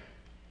not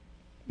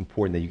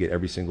important that you get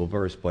every single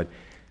verse, but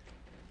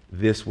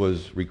this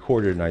was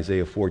recorded in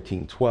Isaiah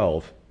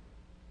 14:12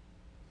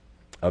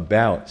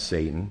 about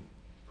Satan,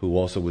 who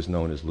also was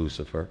known as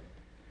Lucifer.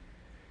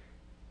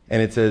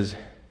 And it says,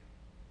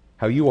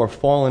 "How you are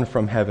fallen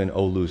from heaven,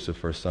 O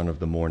Lucifer, son of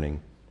the morning.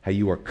 How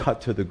you are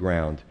cut to the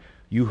ground,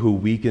 you who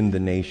weaken the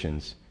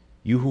nations.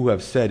 You who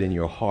have said in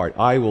your heart,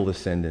 I will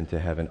ascend into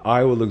heaven.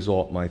 I will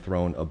exalt my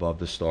throne above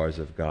the stars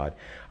of God.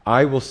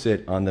 I will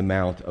sit on the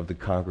mount of the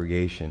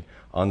congregation,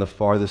 on the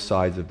farthest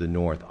sides of the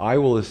north. I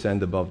will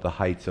ascend above the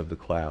heights of the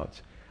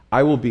clouds.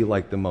 I will be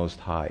like the Most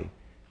High.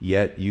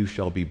 Yet you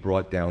shall be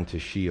brought down to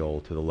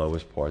Sheol, to the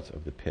lowest parts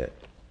of the pit."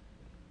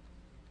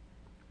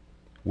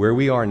 Where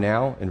we are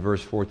now, in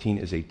verse 14,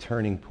 is a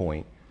turning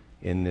point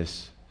in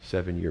this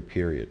 7-year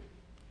period.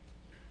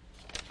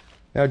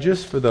 Now,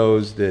 just for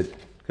those that,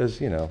 because,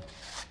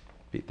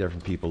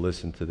 different people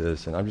listen to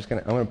this, and I'm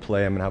going to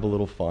play, I'm going to have a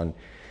little fun.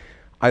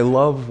 I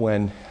love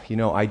when,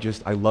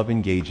 I love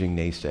engaging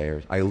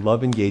naysayers. I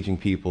love engaging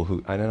people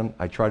who, I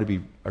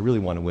really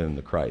want to win them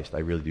to Christ. I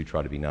really do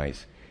try to be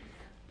nice.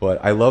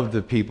 But I love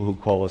the people who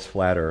call us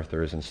flat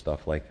earthers and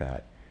stuff like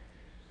that.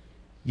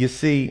 You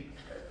see,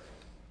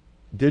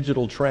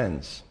 digital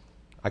trends.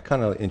 I'm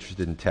kind of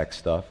interested in tech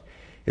stuff.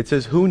 It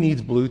says, who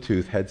needs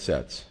Bluetooth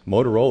headsets?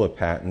 Motorola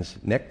patents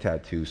neck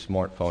tattoo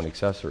smartphone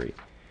accessory.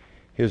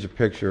 Here's a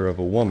picture of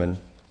a woman,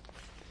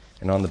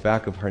 and on the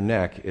back of her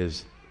neck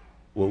is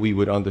what we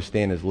would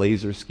understand as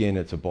laser skin.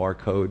 It's a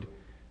barcode,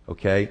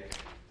 okay?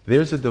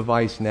 There's a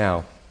device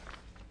now.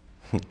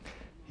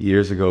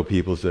 Years ago,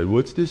 people said,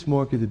 what's this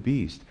mark of the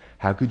beast?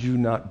 How could you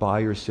not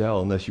buy or sell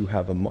unless you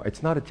have a mark?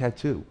 It's not a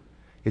tattoo.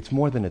 It's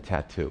more than a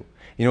tattoo.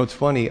 It's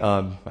funny,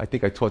 I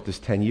think I taught this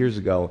 10 years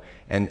ago,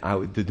 and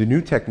the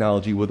new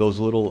technology were those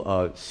little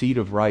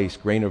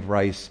grain of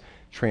rice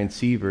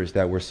transceivers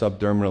that were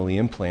subdermally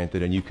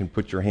implanted, and you can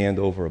put your hand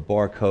over a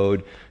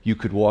barcode. You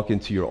could walk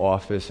into your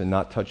office and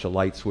not touch a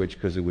light switch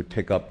because it would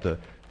pick up the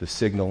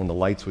signal and the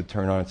lights would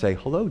turn on and say,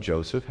 hello,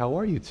 Joseph, how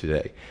are you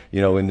today?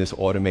 In this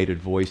automated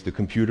voice, the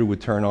computer would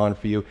turn on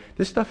for you.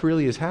 This stuff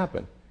really has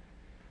happened.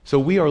 So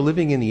we are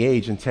living in the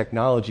age and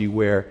technology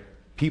where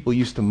people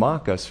used to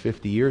mock us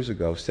 50 years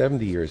ago,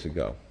 70 years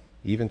ago,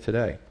 even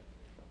today.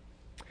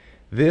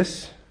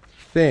 This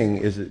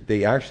thing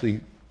they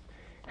actually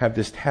have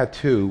this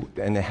tattoo,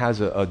 and it has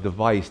a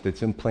device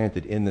that's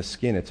implanted in the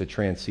skin. It's a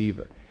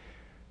transceiver.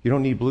 You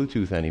don't need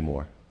Bluetooth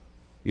anymore.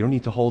 You don't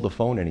need to hold a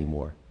phone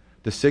anymore.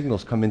 The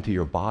signals come into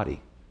your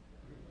body.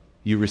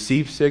 You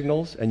receive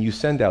signals and you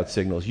send out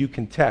signals. You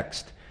can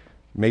text,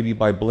 maybe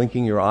by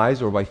blinking your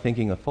eyes or by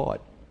thinking a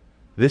thought.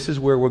 This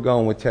is where we're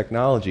going with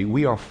technology.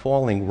 We are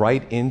falling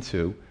right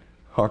into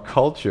our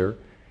culture,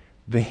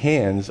 the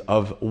hands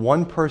of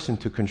one person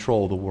to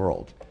control the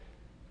world.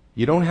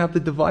 You don't have the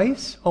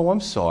device? Oh,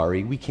 I'm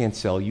sorry, we can't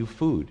sell you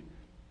food.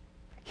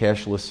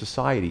 Cashless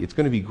society. It's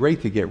going to be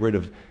great to get rid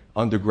of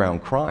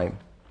underground crime,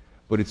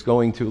 but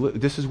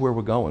this is where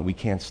we're going. We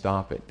can't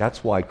stop it.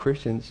 That's why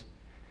Christians,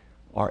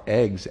 our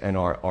eggs and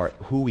our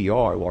who we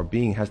are, our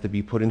being has to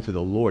be put into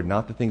the Lord,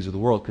 not the things of the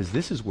world, because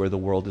this is where the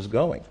world is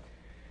going.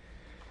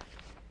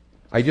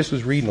 I just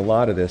was reading a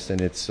lot of this,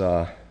 and it's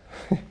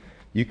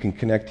you can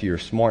connect to your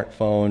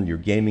smartphone, your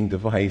gaming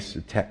device,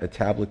 a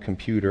tablet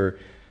computer.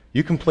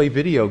 You can play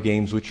video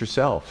games with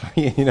yourself.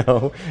 You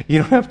don't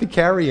have to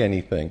carry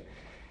anything.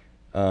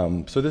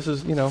 So this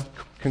is,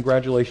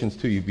 congratulations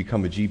to you. You've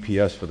become a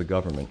GPS for the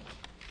government.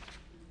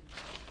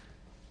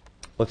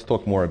 Let's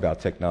talk more about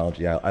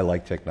technology. I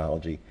like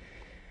technology.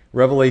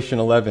 Revelation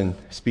 11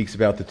 speaks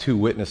about the 2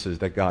 witnesses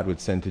that God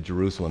would send to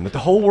Jerusalem, that the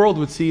whole world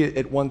would see it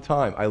at one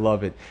time. I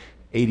love it.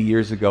 80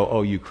 years ago,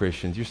 oh, you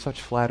Christians, you're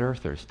such flat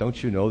earthers.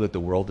 Don't you know that the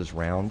world is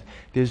round?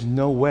 There's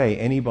no way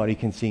anybody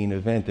can see an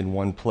event in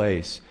one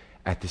place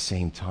at the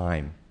same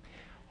time.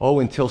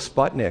 Oh, until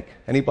Sputnik.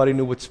 Anybody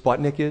know what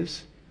Sputnik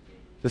is?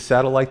 The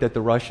satellite that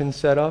the Russians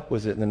set up?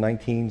 Was it in the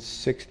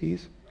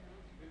 1960s?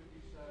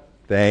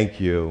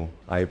 Thank you.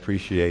 I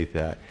appreciate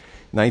that.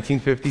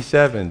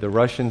 1957, the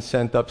Russians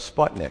sent up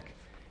Sputnik.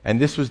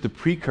 And this was the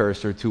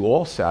precursor to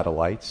all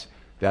satellites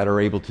that are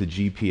able to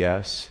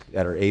GPS,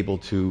 that are able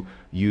to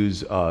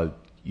use,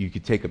 you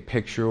could take a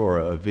picture or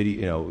a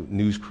video,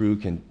 news crew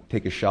can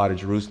take a shot of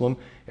Jerusalem.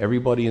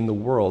 Everybody in the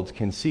world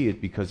can see it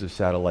because of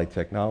satellite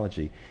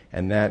technology.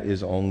 And that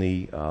is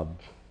only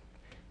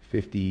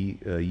 50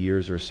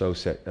 years or so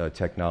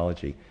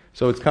technology.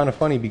 So it's kind of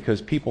funny because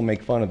people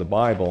make fun of the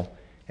Bible,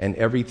 and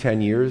every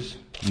 10 years,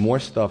 more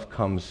stuff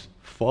comes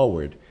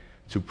forward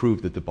to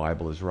prove that the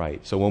Bible is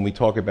right. So when we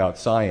talk about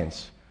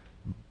science,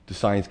 the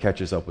science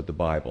catches up with the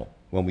Bible.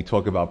 When we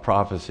talk about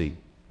prophecy,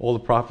 all the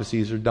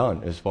prophecies are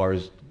done as far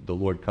as the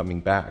Lord coming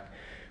back.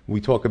 When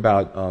we talk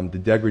about the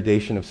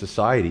degradation of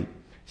society,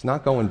 it's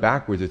not going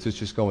backwards, it's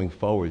just going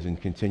forwards in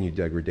continued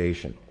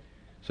degradation.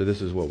 So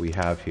this is what we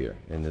have here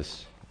in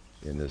this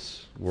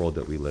world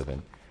that we live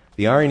in.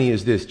 The irony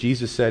is this: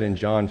 Jesus said in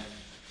John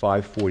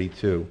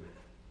 5:42,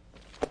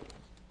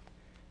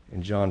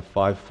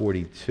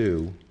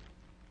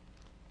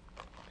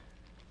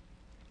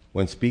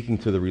 when speaking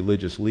to the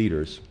religious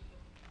leaders,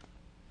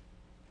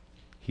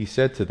 he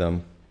said to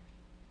them,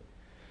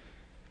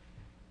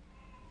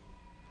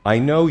 I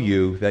know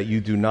you, that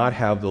you do not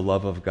have the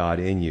love of God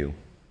in you.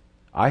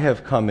 I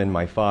have come in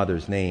my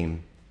Father's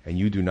name, and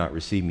you do not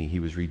receive me. He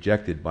was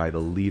rejected by the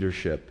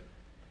leadership.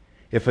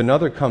 If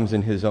another comes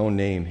in his own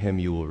name, him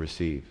you will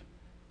receive.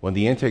 When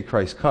the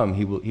Antichrist comes,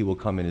 he will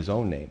come in his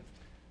own name.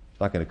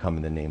 He's not going to come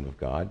in the name of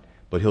God,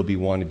 but he'll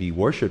want to be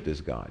worshipped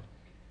as God.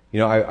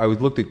 I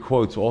looked at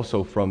quotes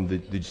also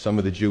from some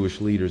of the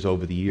Jewish leaders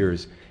over the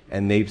years,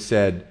 and they've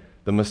said,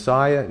 the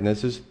Messiah, and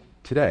this is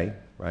today,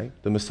 right?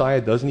 The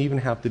Messiah doesn't even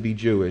have to be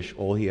Jewish.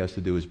 All he has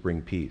to do is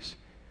bring peace.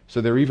 So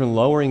they're even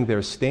lowering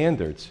their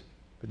standards.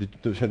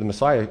 The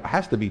Messiah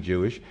has to be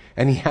Jewish,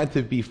 and he had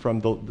to be from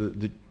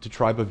the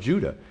tribe of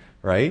Judah,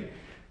 right?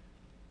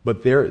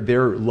 But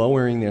they're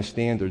lowering their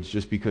standards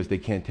just because they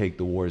can't take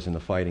the wars and the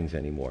fightings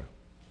anymore.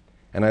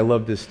 And I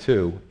love this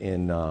too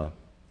in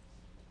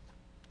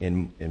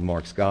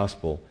Mark's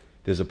Gospel.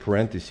 There's a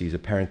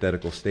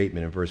parenthetical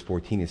statement in verse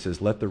 14. It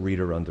says, let the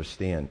reader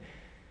understand.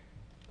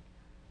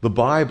 The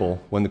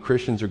Bible, when the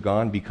Christians are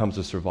gone, becomes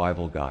a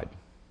survival guide.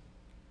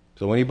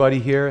 So anybody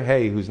here,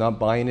 hey, who's not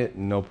buying it,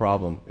 no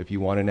problem. If you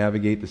want to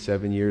navigate the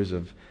 7 years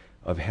of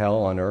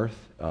hell on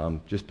earth,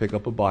 just pick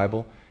up a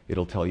Bible.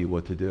 It'll tell you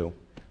what to do.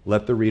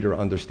 Let the reader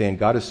understand.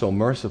 God is so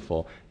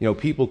merciful.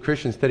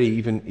 Christians today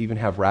even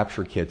have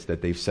rapture kits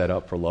that they've set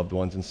up for loved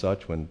ones and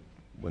such when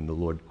the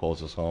Lord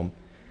calls us home.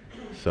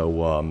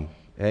 So,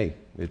 hey,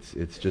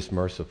 it's just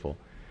merciful.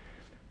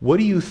 What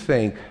do you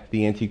think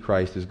the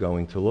Antichrist is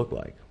going to look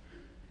like?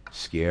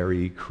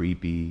 Scary,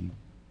 creepy,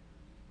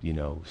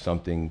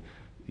 something,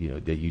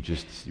 that you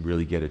just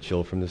really get a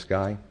chill from this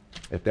guy?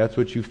 If that's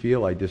what you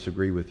feel, I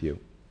disagree with you.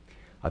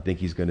 I think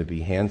he's going to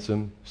be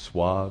handsome,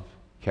 suave,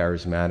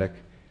 charismatic,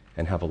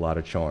 and have a lot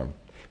of charm.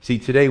 See,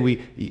 today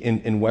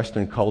in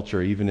Western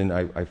culture, even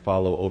I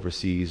follow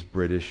overseas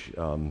British,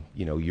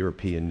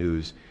 European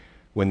news,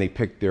 when they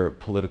pick their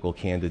political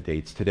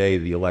candidates. Today,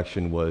 the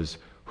election was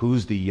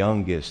who's the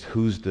youngest,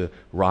 who's the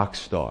rock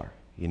star,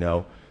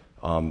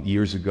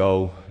 Years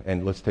ago,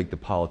 and let's take the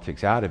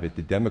politics out of it,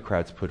 the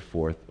Democrats put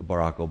forth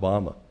Barack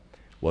Obama.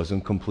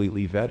 Wasn't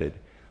completely vetted,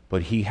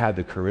 but he had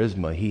the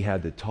charisma, he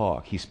had the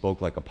talk, he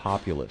spoke like a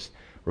populist.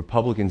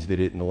 Republicans did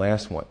it in the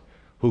last one.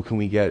 Who can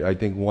we get? I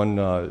think one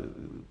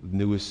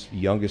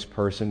youngest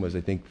person was,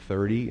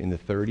 30, in the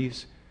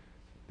 30s.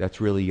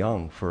 That's really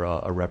young for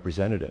a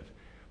representative.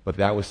 But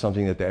that was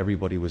something that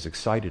everybody was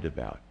excited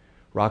about.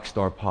 Rock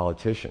star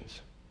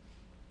politicians.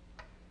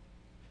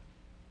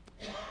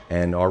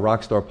 And our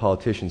rock star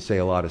politicians say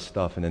a lot of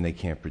stuff and then they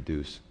can't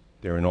produce.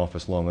 They're in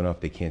office long enough,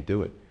 they can't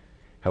do it.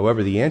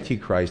 However, the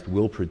Antichrist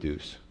will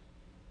produce.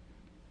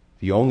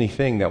 The only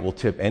thing that will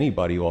tip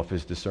anybody off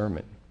is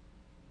discernment.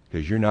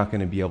 Because you're not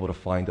going to be able to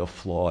find a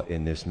flaw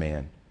in this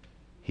man.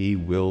 He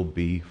will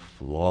be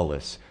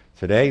flawless.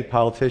 Today,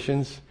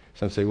 politicians,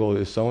 Some say, well,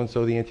 is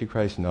so-and-so the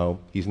Antichrist? No,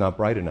 he's not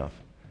bright enough.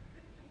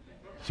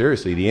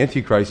 Seriously, the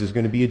Antichrist is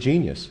going to be a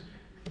genius.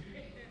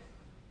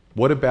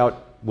 What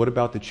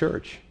about the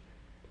church?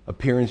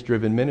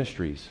 Appearance-driven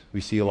ministries.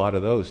 We see a lot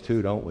of those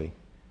too, don't we?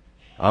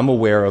 I'm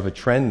aware of a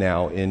trend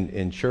now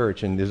in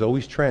church, and there's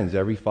always trends.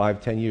 Every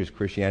 5-10 years,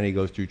 Christianity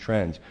goes through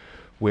trends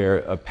where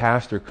a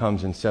pastor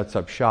comes and sets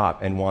up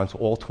shop and wants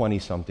all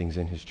 20-somethings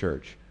in his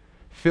church,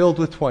 filled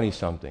with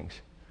 20-somethings.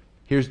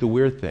 Here's the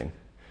weird thing.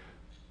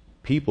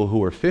 People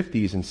who are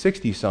 50s and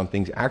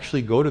 60-somethings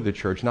actually go to the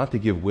church not to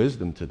give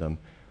wisdom to them,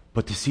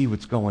 but to see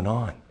what's going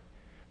on.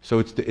 So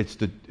it's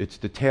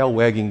the tail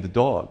wagging the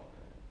dog.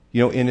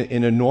 You know,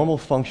 in a normal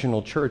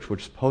functional church,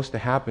 what's supposed to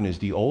happen is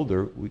the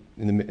older,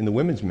 in the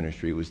women's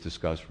ministry it was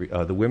discussed,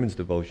 the women's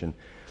devotion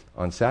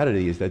on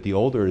Saturday, is that the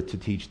older are to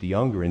teach the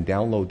younger and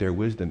download their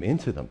wisdom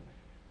into them.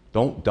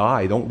 Don't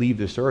die, don't leave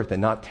this earth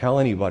and not tell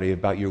anybody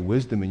about your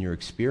wisdom and your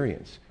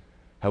experience.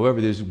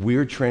 However, there's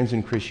weird trends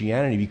in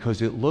Christianity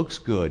because it looks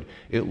good.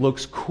 It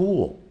looks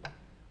cool.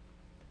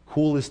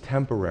 Cool is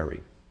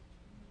temporary.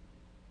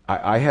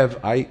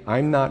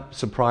 I'm not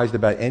surprised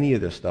about any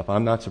of this stuff.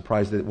 I'm not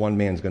surprised that one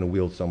man's going to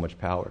wield so much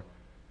power.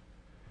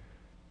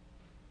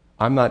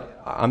 I'm not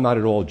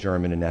at all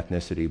German in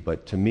ethnicity,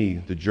 but to me,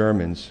 the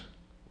Germans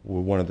were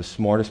one of the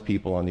smartest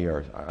people on the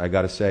earth. I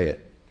got to say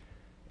it.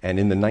 And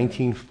in the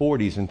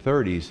 1940s and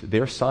 30s,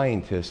 their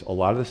scientists, a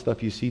lot of the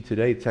stuff you see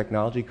today,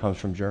 technology, comes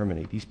from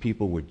Germany. These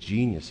people were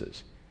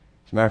geniuses.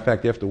 As a matter of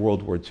fact, after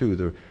World War II,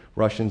 the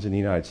Russians and the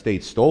United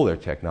States stole their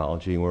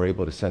technology and were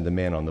able to send a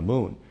man on the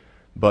moon.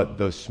 But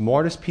the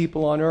smartest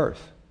people on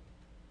earth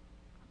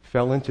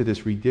fell into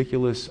this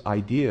ridiculous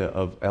idea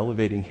of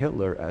elevating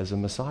Hitler as a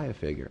messiah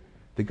figure.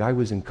 The guy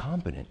was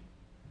incompetent,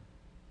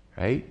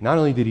 right? Not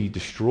only did he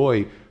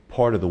destroy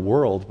part of the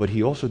world, but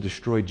he also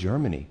destroyed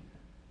Germany.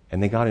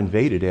 And they got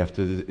invaded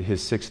after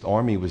his Sixth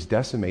Army was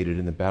decimated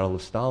in the Battle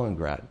of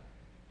Stalingrad.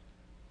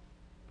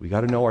 We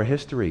got to know our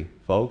history,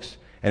 folks.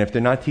 And if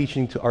they're not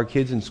teaching to our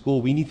kids in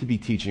school, we need to be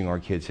teaching our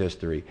kids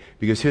history.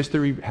 Because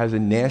history has a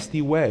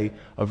nasty way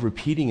of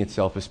repeating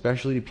itself,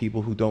 especially to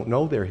people who don't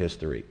know their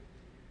history.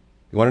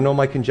 You want to know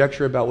my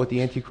conjecture about what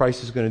the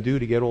Antichrist is going to do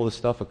to get all this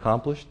stuff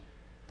accomplished?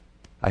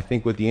 I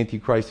think what the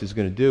Antichrist is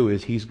going to do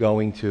is he's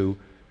going to...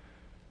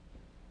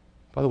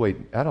 By the way,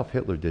 Adolf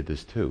Hitler did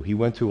this too. He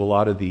went to a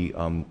lot of the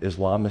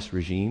Islamist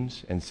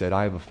regimes and said,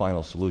 I have a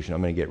final solution.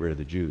 I'm going to get rid of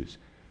the Jews.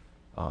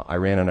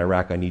 Iran and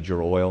Iraq, I need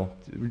your oil.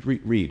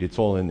 Read, it's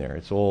all in there.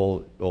 It's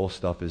all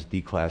stuff is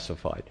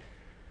declassified.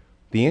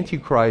 The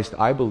Antichrist,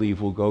 I believe,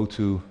 will go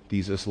to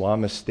these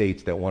Islamist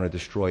states that want to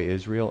destroy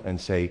Israel and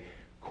say,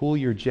 cool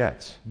your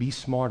jets. Be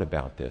smart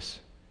about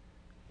this.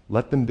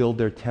 Let them build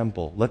their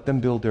temple. Let them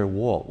build their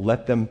wall.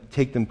 Let them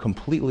take them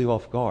completely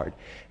off guard.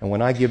 And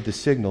when I give the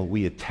signal,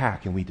 we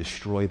attack and we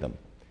destroy them.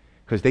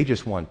 Because they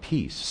just want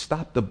peace.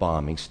 Stop the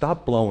bombing.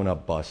 Stop blowing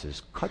up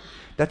buses.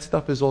 That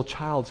stuff is all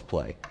child's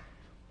play.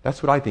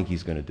 That's what I think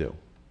he's going to do.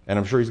 And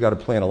I'm sure he's got a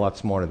plan a lot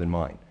smarter than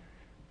mine.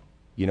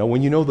 You know,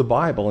 when you know the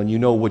Bible and you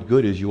know what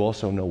good is, you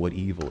also know what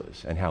evil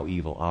is and how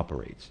evil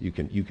operates. You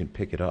can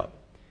pick it up.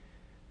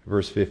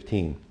 Verse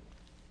 15.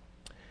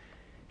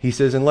 He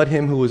says, and let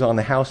him who is on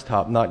the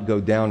housetop not go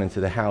down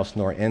into the house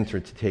nor enter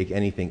to take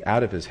anything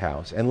out of his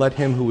house. And let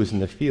him who is in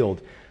the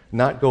field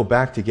not go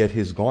back to get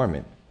his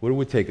garment. What it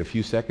would take, a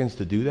few seconds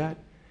to do that?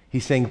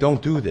 He's saying,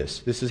 don't do this.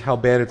 This is how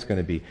bad it's going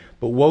to be.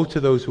 But woe to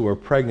those who are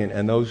pregnant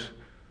and those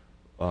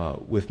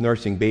with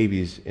nursing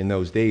babies in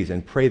those days,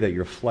 and pray that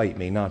your flight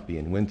may not be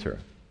in winter.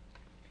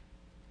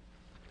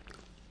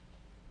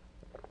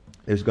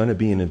 There's going to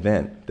be an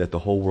event that the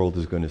whole world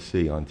is going to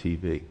see on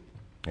TV,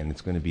 and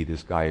it's going to be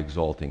this guy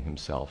exalting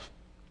himself.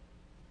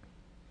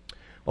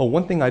 Oh,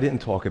 one thing I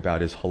didn't talk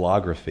about is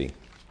holography.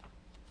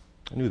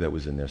 I knew that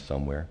was in there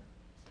somewhere.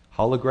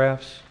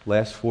 Holographs,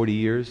 last 40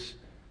 years,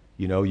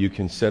 you know, you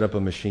can set up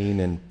a machine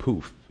and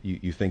poof,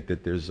 you think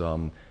that there's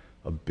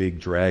a big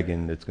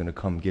dragon that's going to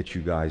come get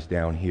you guys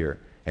down here.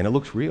 And it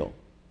looks real.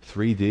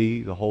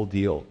 3D, the whole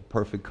deal,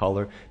 perfect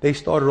color. They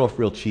started off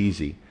real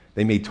cheesy.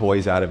 They made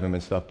toys out of him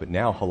and stuff, but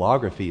now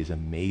holography is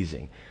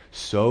amazing.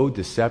 So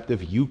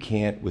deceptive, you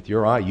can't, with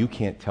your eye, you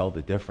can't tell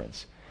the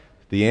difference.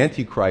 The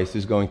Antichrist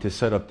is going to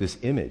set up this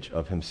image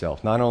of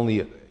himself. Not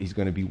only he's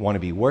going to want to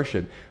be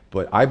worshipped,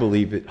 but I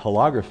believe that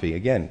holography,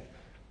 again,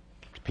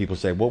 people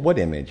say, well, what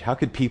image? How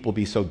could people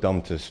be so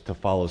dumb to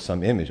follow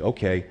some image?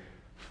 Okay,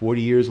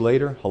 40 years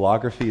later,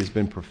 holography has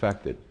been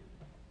perfected.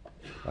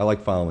 I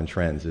like following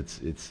trends.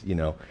 It's you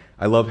know,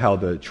 I love how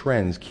the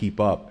trends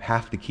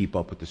have to keep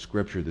up with the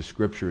Scripture. The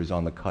Scripture is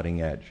on the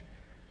cutting edge.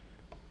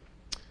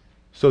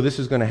 So this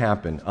is going to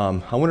happen.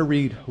 I want to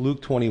read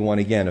Luke 21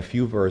 again, a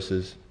few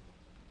verses.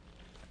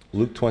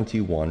 Luke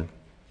 21,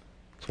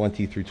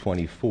 20 through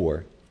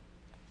 24.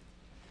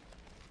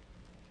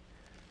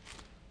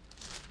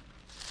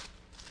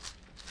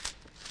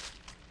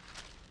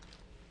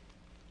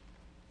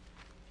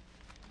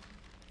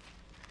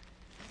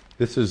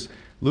 This is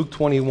Luke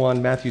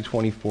 21, Matthew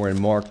 24, and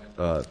Mark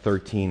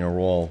 13 are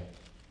all,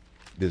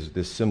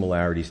 there's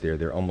similarities there.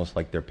 They're almost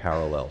like they're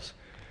parallels.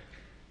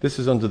 This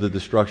is under the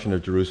destruction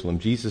of Jerusalem.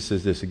 Jesus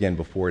says this again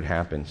before it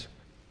happens.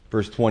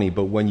 Verse 20,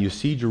 but when you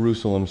see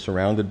Jerusalem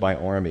surrounded by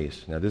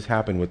armies, now this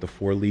happened with the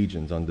 4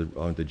 legions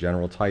under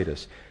General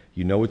Titus,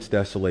 you know its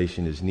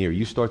desolation is near.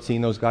 You start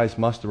seeing those guys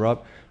muster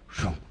up,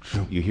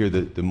 you hear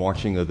the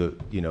marching of the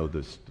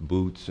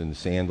boots and the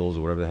sandals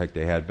or whatever the heck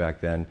they had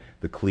back then,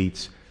 the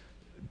cleats.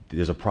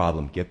 There's a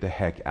problem. Get the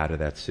heck out of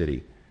that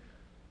city.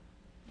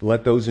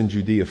 Let those in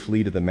Judea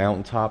flee to the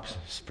mountaintops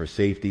for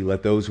safety.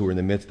 Let those who are in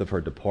the midst of her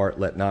depart.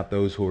 Let not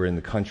those who are in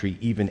the country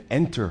even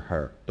enter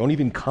her. Don't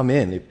even come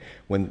in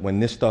when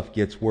this stuff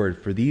gets word.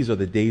 For these are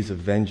the days of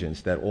vengeance,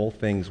 that all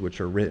things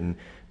which are written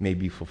may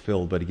be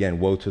fulfilled. But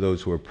again, woe to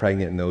those who are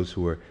pregnant and those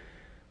who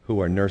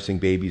are nursing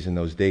babies in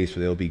those days. For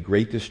there will be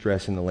great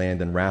distress in the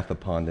land and wrath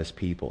upon this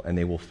people. And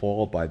they will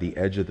fall by the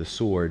edge of the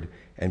sword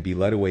and be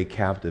led away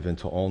captive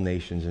into all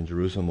nations, and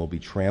Jerusalem will be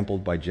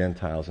trampled by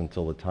Gentiles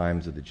until the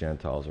times of the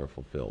Gentiles are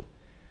fulfilled.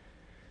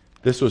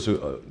 This was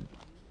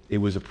it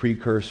was a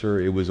precursor,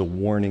 it was a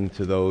warning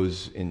to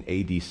those in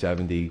AD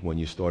 70 when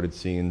you started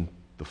seeing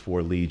the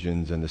 4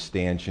 legions and the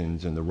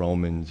stanchions and the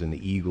Romans and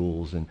the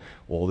eagles and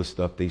all this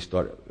stuff. They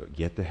start,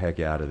 get the heck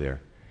out of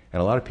there.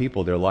 And a lot of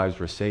people, their lives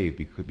were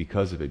saved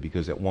because of it,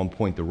 because at one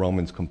point the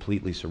Romans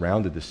completely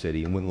surrounded the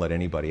city and wouldn't let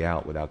anybody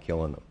out without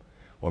killing them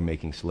or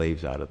making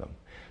slaves out of them.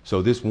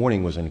 So this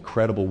warning was an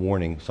incredible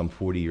warning some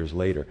 40 years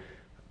later.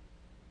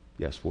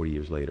 Yes, 40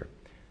 years later.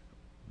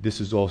 This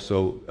is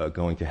also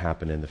going to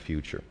happen in the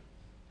future.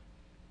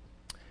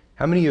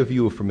 How many of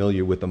you are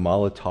familiar with the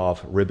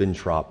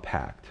Molotov-Ribbentrop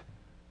Pact?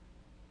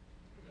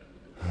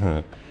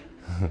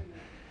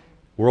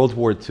 World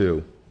War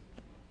II.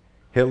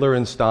 Hitler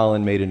and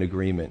Stalin made an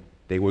agreement.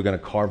 They were going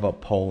to carve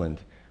up Poland.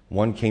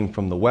 One came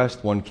from the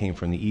west, one came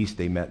from the east.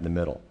 They met in the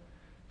middle.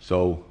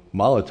 So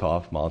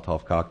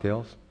Molotov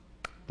cocktails,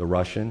 the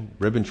Russian,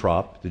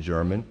 Ribbentrop, the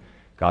German,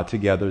 got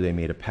together, they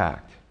made a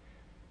pact.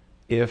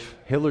 If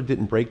Hitler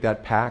didn't break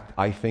that pact,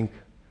 I think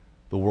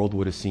the world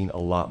would have seen a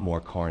lot more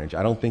carnage.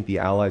 I don't think the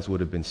Allies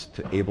would have been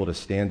able to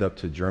stand up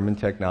to German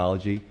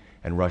technology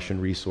and Russian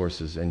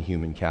resources and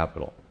human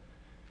capital.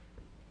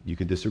 You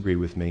can disagree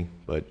with me,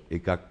 but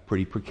it got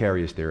pretty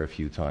precarious there a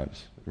few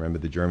times. Remember,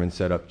 the Germans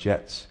set up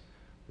jets,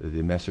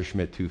 the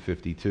Messerschmitt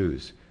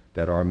 252s,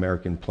 that our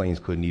American planes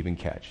couldn't even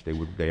catch.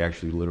 They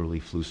actually literally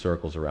flew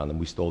circles around them.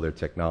 We stole their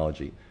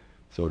technology.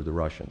 So did the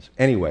Russians.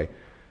 Anyway,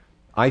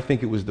 I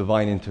think it was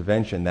divine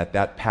intervention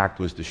that pact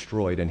was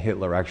destroyed and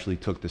Hitler actually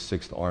took the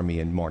 6th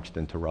Army and marched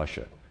into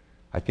Russia.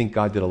 I think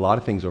God did a lot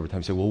of things over time.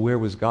 You say, well, where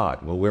was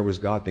God? Well, where was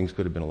God? Things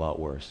could have been a lot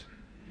worse.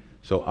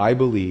 So I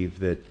believe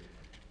that,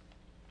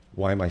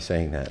 why am I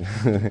saying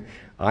that?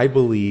 I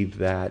believe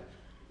that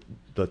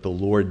the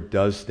Lord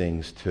does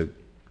things to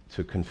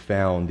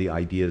confound the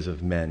ideas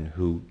of men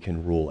who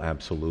can rule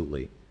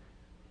absolutely.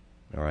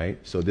 All right?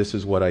 So this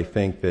is what I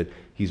think, that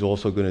he's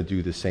also going to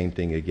do the same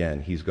thing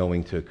again. He's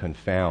going to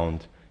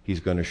confound, he's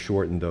going to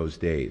shorten those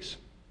days.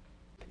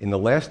 In the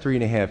last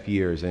 3.5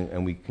 years,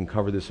 and we can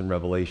cover this in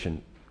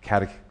Revelation,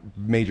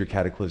 major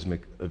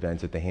cataclysmic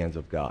events at the hands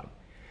of God.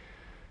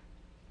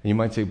 And you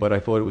might say, but I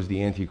thought it was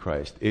the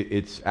Antichrist.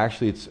 It's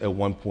at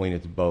one point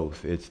it's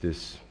both. It's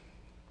this,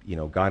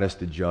 God has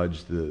to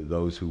judge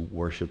those who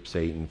worship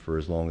Satan for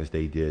as long as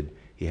they did.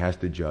 He has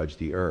to judge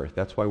the earth.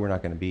 That's why we're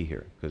not going to be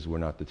here, because we're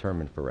not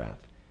determined for wrath.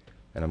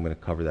 And I'm going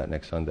to cover that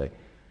next Sunday.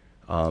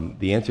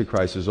 The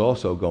Antichrist is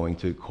also going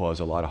to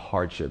cause a lot of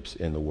hardships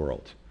in the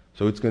world.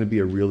 So it's going to be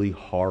a really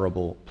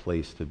horrible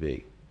place to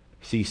be.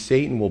 See,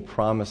 Satan will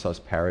promise us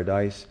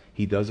paradise.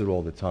 He does it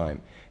all the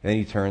time. And then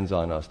he turns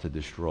on us to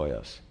destroy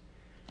us.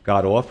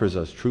 God offers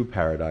us true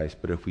paradise,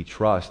 but if we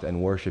trust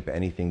and worship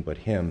anything but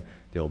him,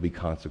 there will be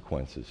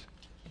consequences.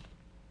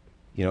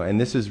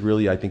 And this is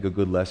really, I think, a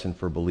good lesson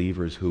for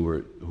believers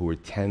who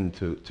tend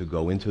to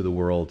go into the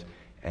world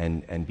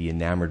and be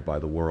enamored by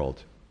the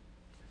world.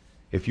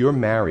 If you're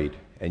married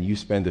and you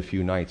spend a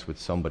few nights with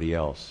somebody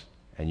else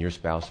and your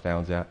spouse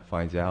finds out,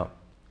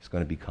 there's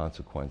going to be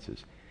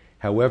consequences.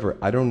 However,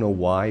 I don't know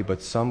why, but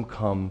some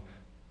come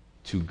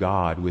to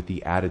God with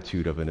the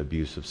attitude of an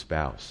abusive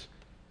spouse.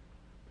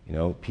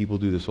 People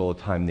do this all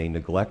the time. They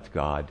neglect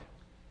God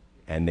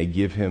and they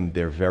give him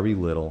their very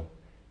little,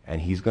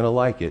 and he's going to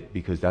like it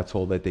because that's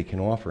all that they can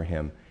offer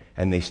him,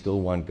 and they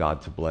still want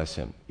God to bless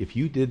him. If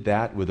you did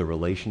that with a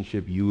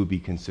relationship, you would be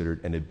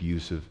considered an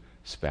abusive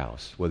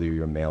spouse, whether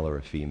you're a male or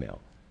a female.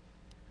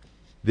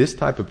 This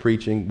type of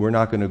preaching, we're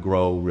not going to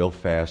grow real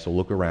fast, so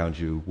look around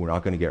you. We're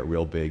not going to get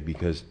real big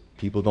because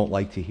people don't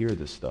like to hear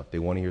this stuff. They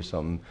want to hear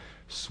something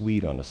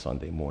sweet on a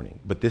Sunday morning.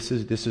 But this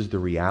is the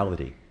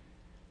reality.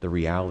 The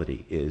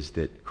reality is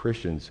that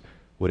Christians,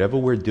 whatever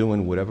we're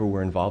doing, whatever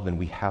we're involved in,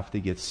 we have to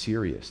get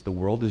serious. The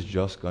world is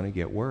just going to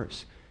get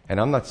worse. And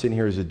I'm not sitting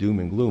here as a doom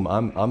and gloom.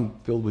 I'm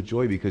filled with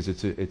joy because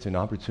it's an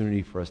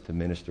opportunity for us to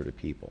minister to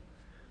people.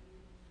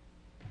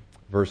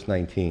 Verse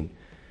 19.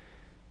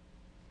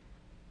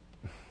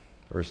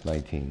 Verse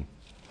 19.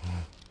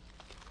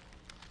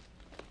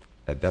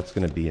 That's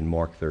going to be in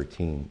Mark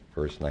 13,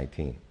 verse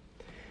 19.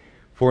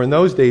 For in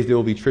those days there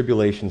will be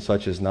tribulation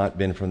such as not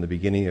been from the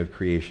beginning of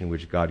creation,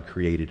 which God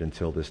created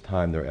until this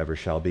time there ever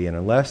shall be. And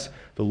unless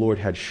the Lord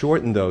had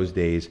shortened those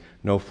days,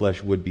 no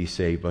flesh would be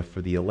saved. But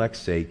for the elect's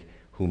sake,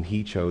 whom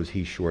he chose,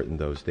 he shortened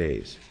those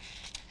days.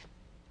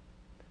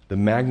 The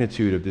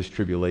magnitude of this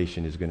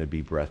tribulation is going to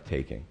be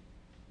breathtaking.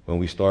 When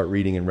we start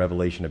reading in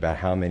Revelation about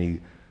how many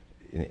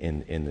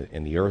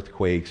in the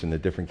earthquakes and the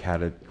different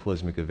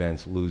cataclysmic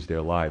events lose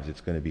their lives, it's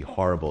going to be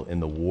horrible. In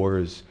the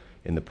wars,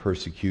 in the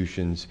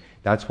persecutions.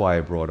 That's why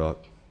I brought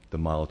up the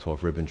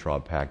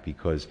Molotov-Ribbentrop Pact,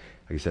 because,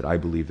 like I said, I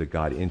believe that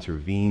God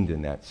intervened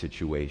in that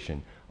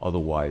situation.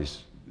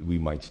 Otherwise, we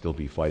might still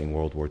be fighting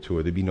World War II,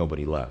 or there'd be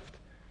nobody left.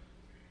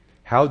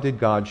 How did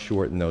God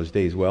shorten those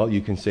days? Well,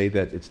 you can say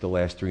that it's the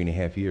last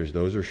 3.5 years.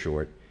 Those are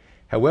short.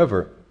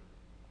 However,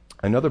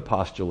 another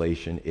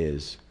postulation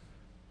is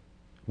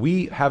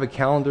we have a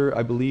calendar,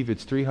 I believe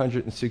it's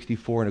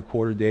 364 and a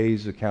quarter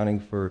days, accounting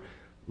for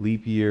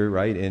leap year,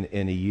 right,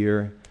 in a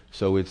year.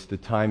 So it's the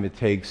time it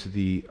takes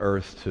the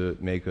Earth to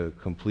make a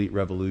complete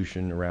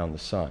revolution around the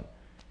sun.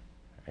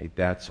 Right?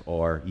 That's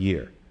our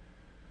year.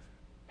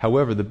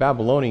 However, the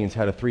Babylonians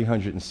had a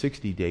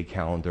 360-day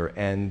calendar,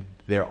 and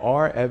there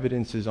are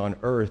evidences on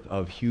Earth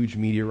of huge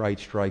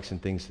meteorite strikes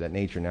and things of that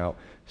nature. Now,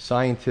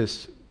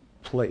 scientists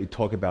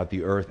talk about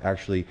the Earth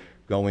actually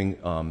going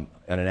on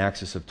an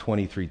axis of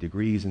 23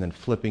 degrees and then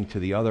flipping to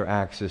the other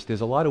axis.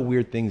 There's a lot of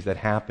weird things that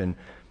happen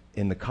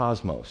in the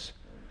cosmos.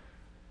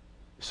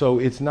 So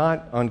it's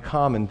not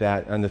uncommon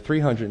that on the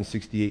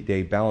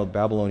 368-day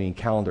Babylonian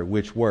calendar,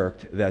 which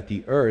worked, that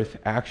the Earth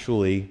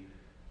actually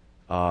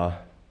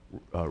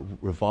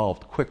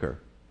revolved quicker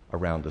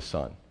around the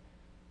sun.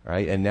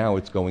 Right? And now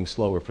it's going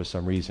slower for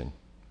some reason.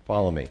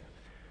 Follow me.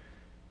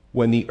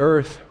 When the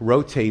Earth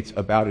rotates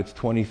about its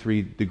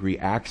 23-degree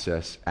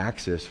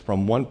axis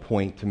from one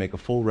point to make a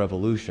full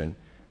revolution,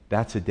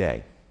 that's a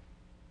day,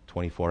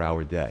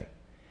 24-hour day.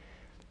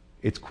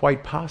 It's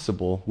quite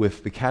possible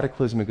with the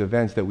cataclysmic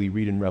events that we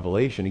read in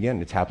Revelation.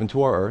 Again, it's happened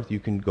to our Earth. You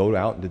can go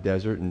out in the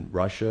desert in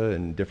Russia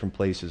and different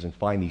places and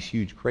find these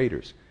huge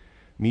craters,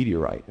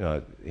 meteorite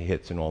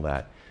hits and all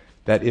that.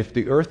 That if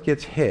the Earth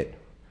gets hit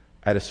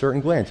at a certain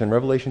glance, and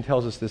Revelation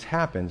tells us this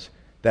happens,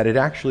 that it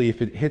actually,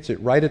 if it hits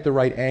it right at the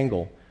right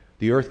angle,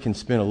 the Earth can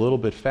spin a little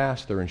bit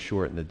faster and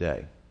shorten the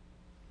day.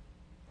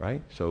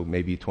 Right? So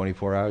maybe a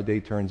 24-hour day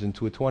turns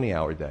into a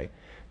 20-hour day.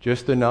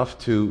 Just enough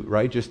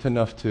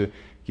to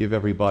give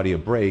everybody a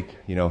break.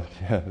 You know,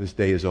 this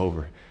day is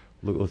over.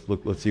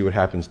 Let's see what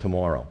happens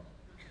tomorrow.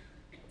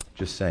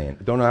 Just saying.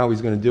 I don't know how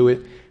he's going to do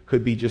it.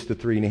 Could be just the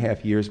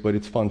 3.5 years, but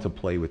it's fun to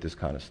play with this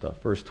kind of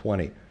stuff. Verse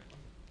 20.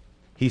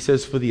 He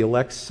says, for the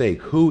elect's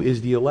sake. Who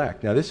is the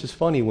elect? Now, this is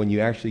funny when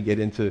you actually get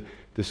into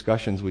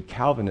discussions with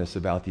Calvinists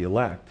about the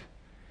elect.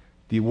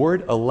 The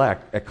word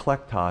elect,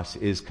 eklektos,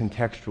 is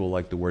contextual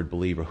like the word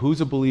believer.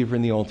 Who's a believer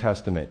in the Old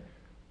Testament?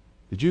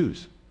 The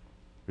Jews.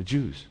 The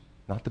Jews.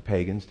 Not the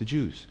pagans, the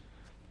Jews.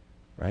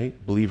 Right?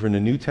 Believer in the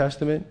New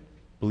Testament,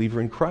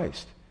 believer in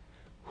Christ.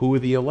 Who are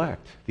the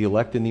elect? The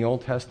elect in the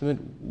Old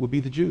Testament would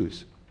be the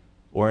Jews,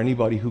 or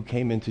anybody who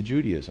came into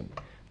Judaism.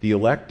 The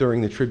elect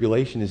during the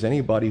tribulation is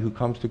anybody who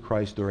comes to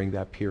Christ during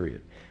that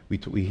period.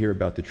 We hear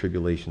about the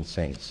tribulation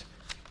saints.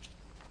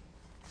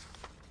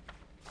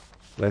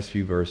 Last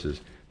few verses.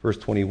 Verse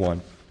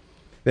 21.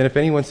 Then if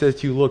anyone says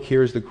to you, look,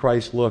 here is the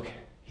Christ, look,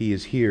 he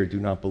is here, do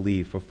not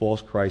believe. For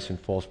false Christs and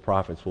false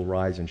prophets will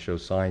rise and show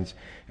signs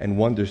and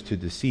wonders to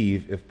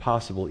deceive, if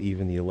possible,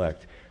 even the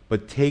elect.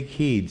 But take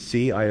heed,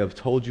 see, I have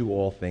told you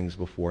all things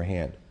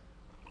beforehand.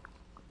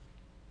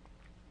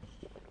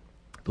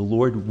 The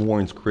Lord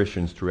warns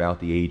Christians throughout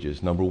the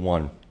ages. Number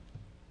one,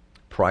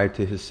 prior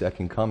to his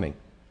second coming,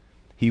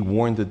 he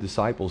warned the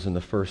disciples in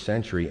the first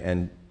century,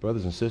 and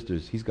brothers and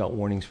sisters, he's got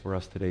warnings for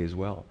us today as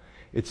well.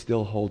 It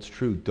still holds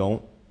true.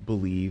 Don't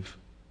believe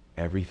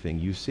everything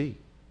you see.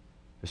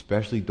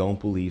 Especially don't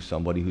believe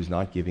somebody who's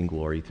not giving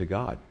glory to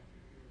God.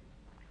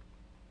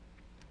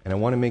 And I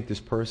want to make this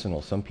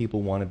personal. Some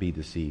people want to be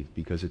deceived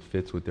because it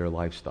fits with their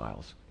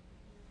lifestyles.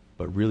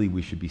 But really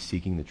we should be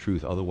seeking the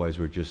truth. Otherwise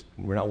we're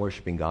not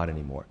worshiping God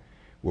anymore.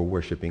 We're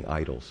worshiping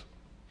idols.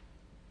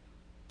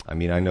 I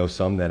mean, I know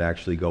some that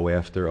actually go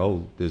after,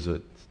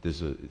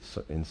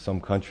 in some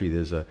country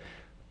there's a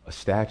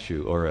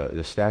statue, or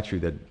a statue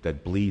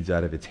that bleeds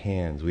out of its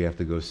hands. We have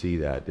to go see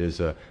that. There's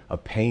a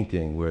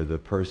painting where the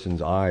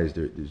person's eyes,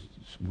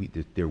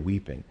 they're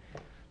weeping.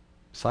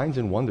 Signs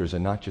and wonders are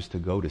not just to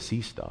go to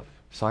see stuff.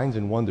 Signs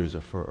and wonders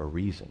are for a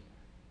reason,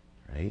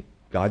 right?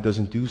 God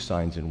doesn't do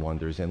signs and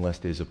wonders unless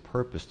there's a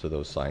purpose to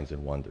those signs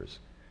and wonders.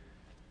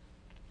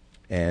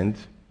 And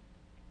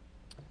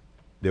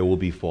there will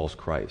be false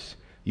Christs.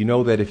 You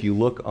know that if you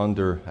look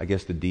under, I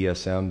guess, the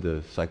DSM,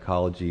 the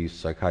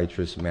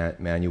psychiatrist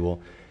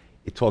manual,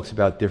 it talks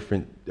about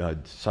different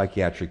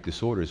psychiatric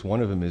disorders.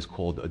 One of them is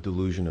called a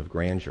delusion of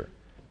grandeur.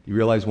 You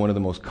realize one of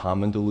the most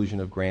common delusion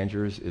of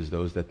grandeurs is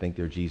those that think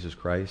they're Jesus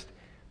Christ?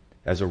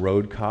 As a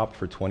road cop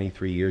for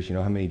 23 years, you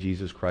know how many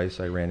Jesus Christs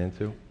I ran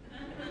into?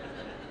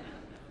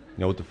 You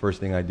know what the first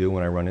thing I do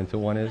when I run into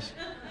one is?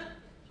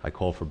 I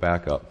call for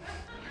backup.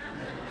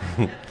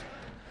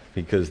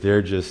 because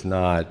they're just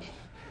not,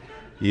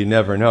 you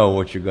never know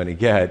what you're going to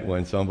get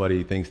when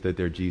somebody thinks that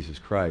they're Jesus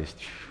Christ.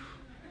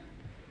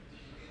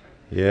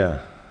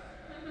 Yeah.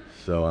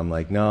 So I'm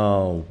like,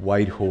 no,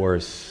 white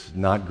horse,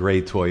 not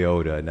gray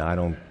Toyota. No, I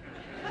don't,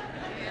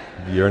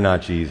 you're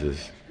not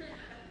Jesus.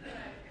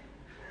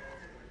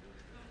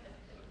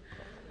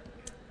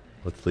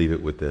 Let's leave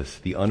it with this,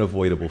 the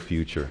unavoidable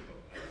future.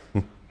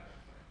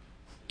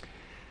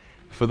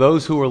 For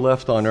those who are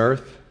left on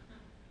earth,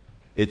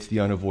 it's the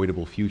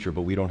unavoidable future,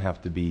 but we don't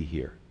have to be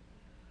here.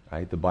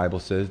 Right? The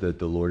Bible says that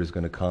the Lord is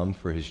going to come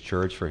for his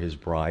church, for his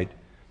bride.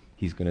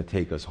 He's going to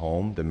take us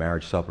home, the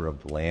marriage supper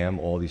of the Lamb,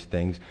 all these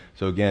things.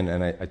 So again,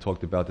 and I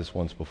talked about this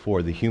once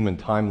before, the human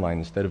timeline,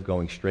 instead of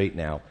going straight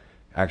now,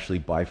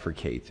 actually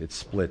bifurcates. It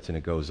splits and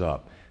it goes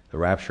up. The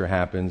rapture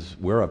happens.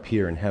 We're up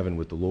here in heaven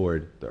with the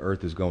Lord. The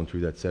earth is going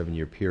through that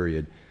 7-year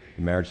period.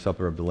 The marriage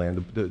supper of the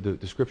Lamb.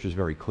 The scripture is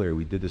very clear.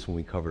 We did this when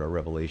we covered our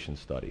Revelation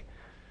study.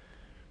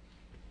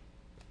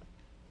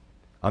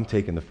 I'm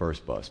taking the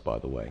first bus, by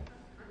the way.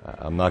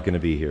 I'm not going to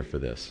be here for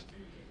this.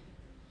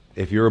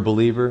 If you're a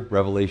believer,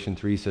 Revelation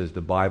 3 says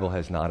the Bible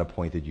has not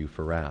appointed you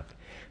for wrath.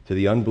 To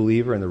the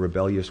unbeliever and the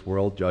rebellious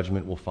world,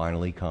 judgment will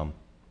finally come,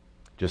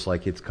 just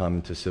like it's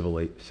come to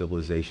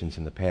civilizations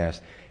in the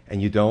past.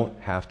 And you don't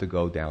have to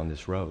go down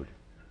this road.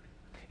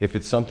 If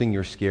it's something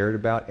you're scared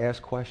about,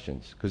 ask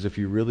questions. Because if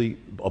you're really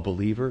a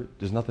believer,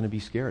 there's nothing to be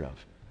scared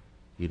of.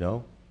 You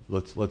know?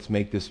 Let's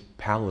make this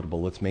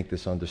palatable. Let's make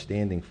this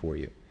understanding for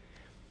you.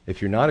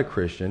 If you're not a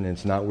Christian and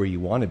it's not where you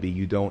want to be,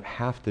 you don't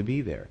have to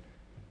be there.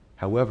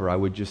 However, I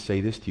would just say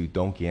this to you,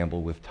 don't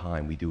gamble with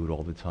time. We do it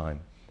all the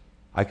time.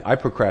 I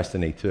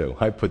procrastinate too.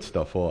 I put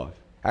stuff off.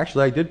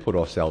 Actually, I did put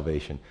off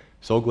salvation.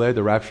 So glad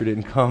the rapture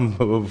didn't come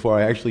before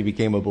I actually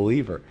became a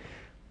believer.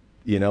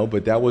 You know,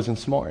 but that wasn't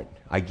smart.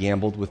 I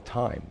gambled with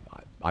time.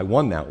 I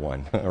won that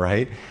one,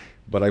 right?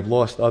 But I've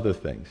lost other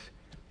things.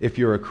 If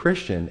you're a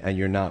Christian and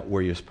you're not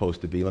where you're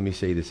supposed to be, let me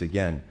say this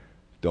again,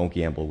 don't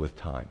gamble with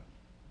time.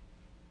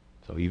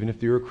 So even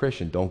if you're a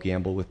Christian, don't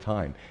gamble with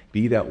time.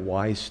 Be that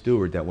wise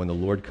steward that when the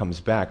Lord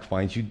comes back,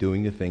 finds you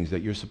doing the things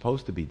that you're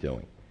supposed to be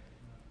doing.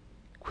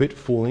 Quit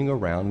fooling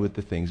around with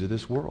the things of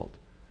this world.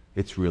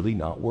 It's really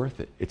not worth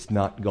it. It's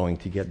not going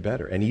to get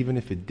better. And even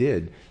if it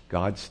did,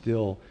 God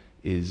still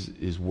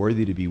is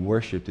worthy to be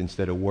worshipped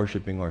instead of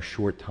worshiping our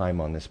short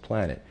time on this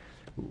planet.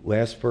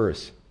 Last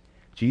verse.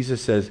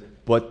 Jesus says,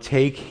 but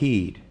take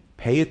heed.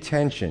 Pay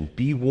attention.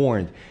 Be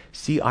warned.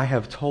 See, I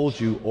have told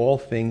you all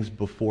things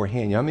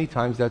beforehand. You know how many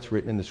times that's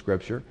written in the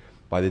Scripture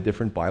by the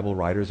different Bible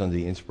writers under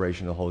the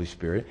inspiration of the Holy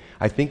Spirit?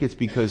 I think it's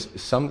because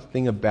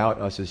something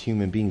about us as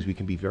human beings, we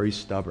can be very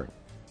stubborn.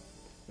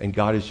 And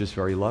God is just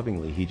very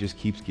lovingly. He just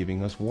keeps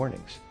giving us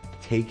warnings.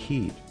 Take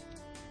heed.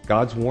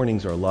 God's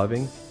warnings are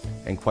loving,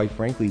 and quite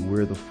frankly,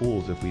 we're the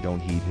fools if we don't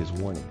heed his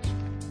warnings.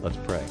 Let's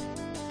pray.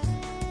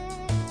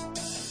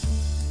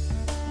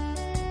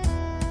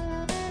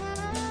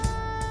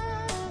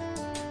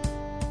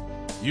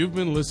 You've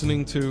been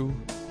listening to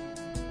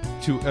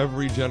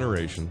Every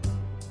Generation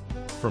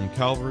from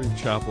Calvary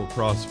Chapel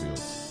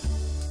Crossfields.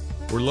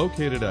 We're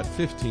located at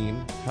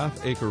 15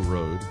 Half Acre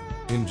Road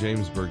in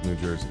Jamesburg, New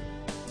Jersey.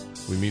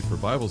 We meet for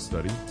Bible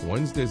study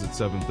Wednesdays at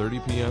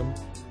 7:30 p.m.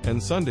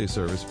 and Sunday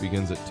service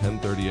begins at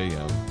 10:30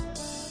 a.m.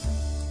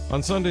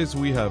 On Sundays,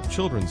 we have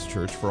children's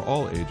church for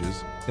all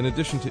ages, in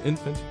addition to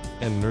infant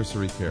and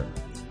nursery care.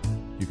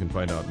 You can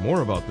find out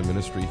more about the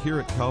ministry here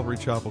at Calvary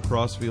Chapel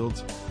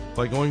Crossfields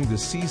by going to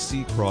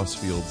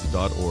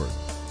cccrossfields.org.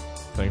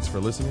 Thanks for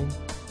listening,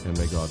 and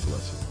may God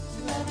bless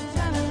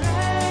you.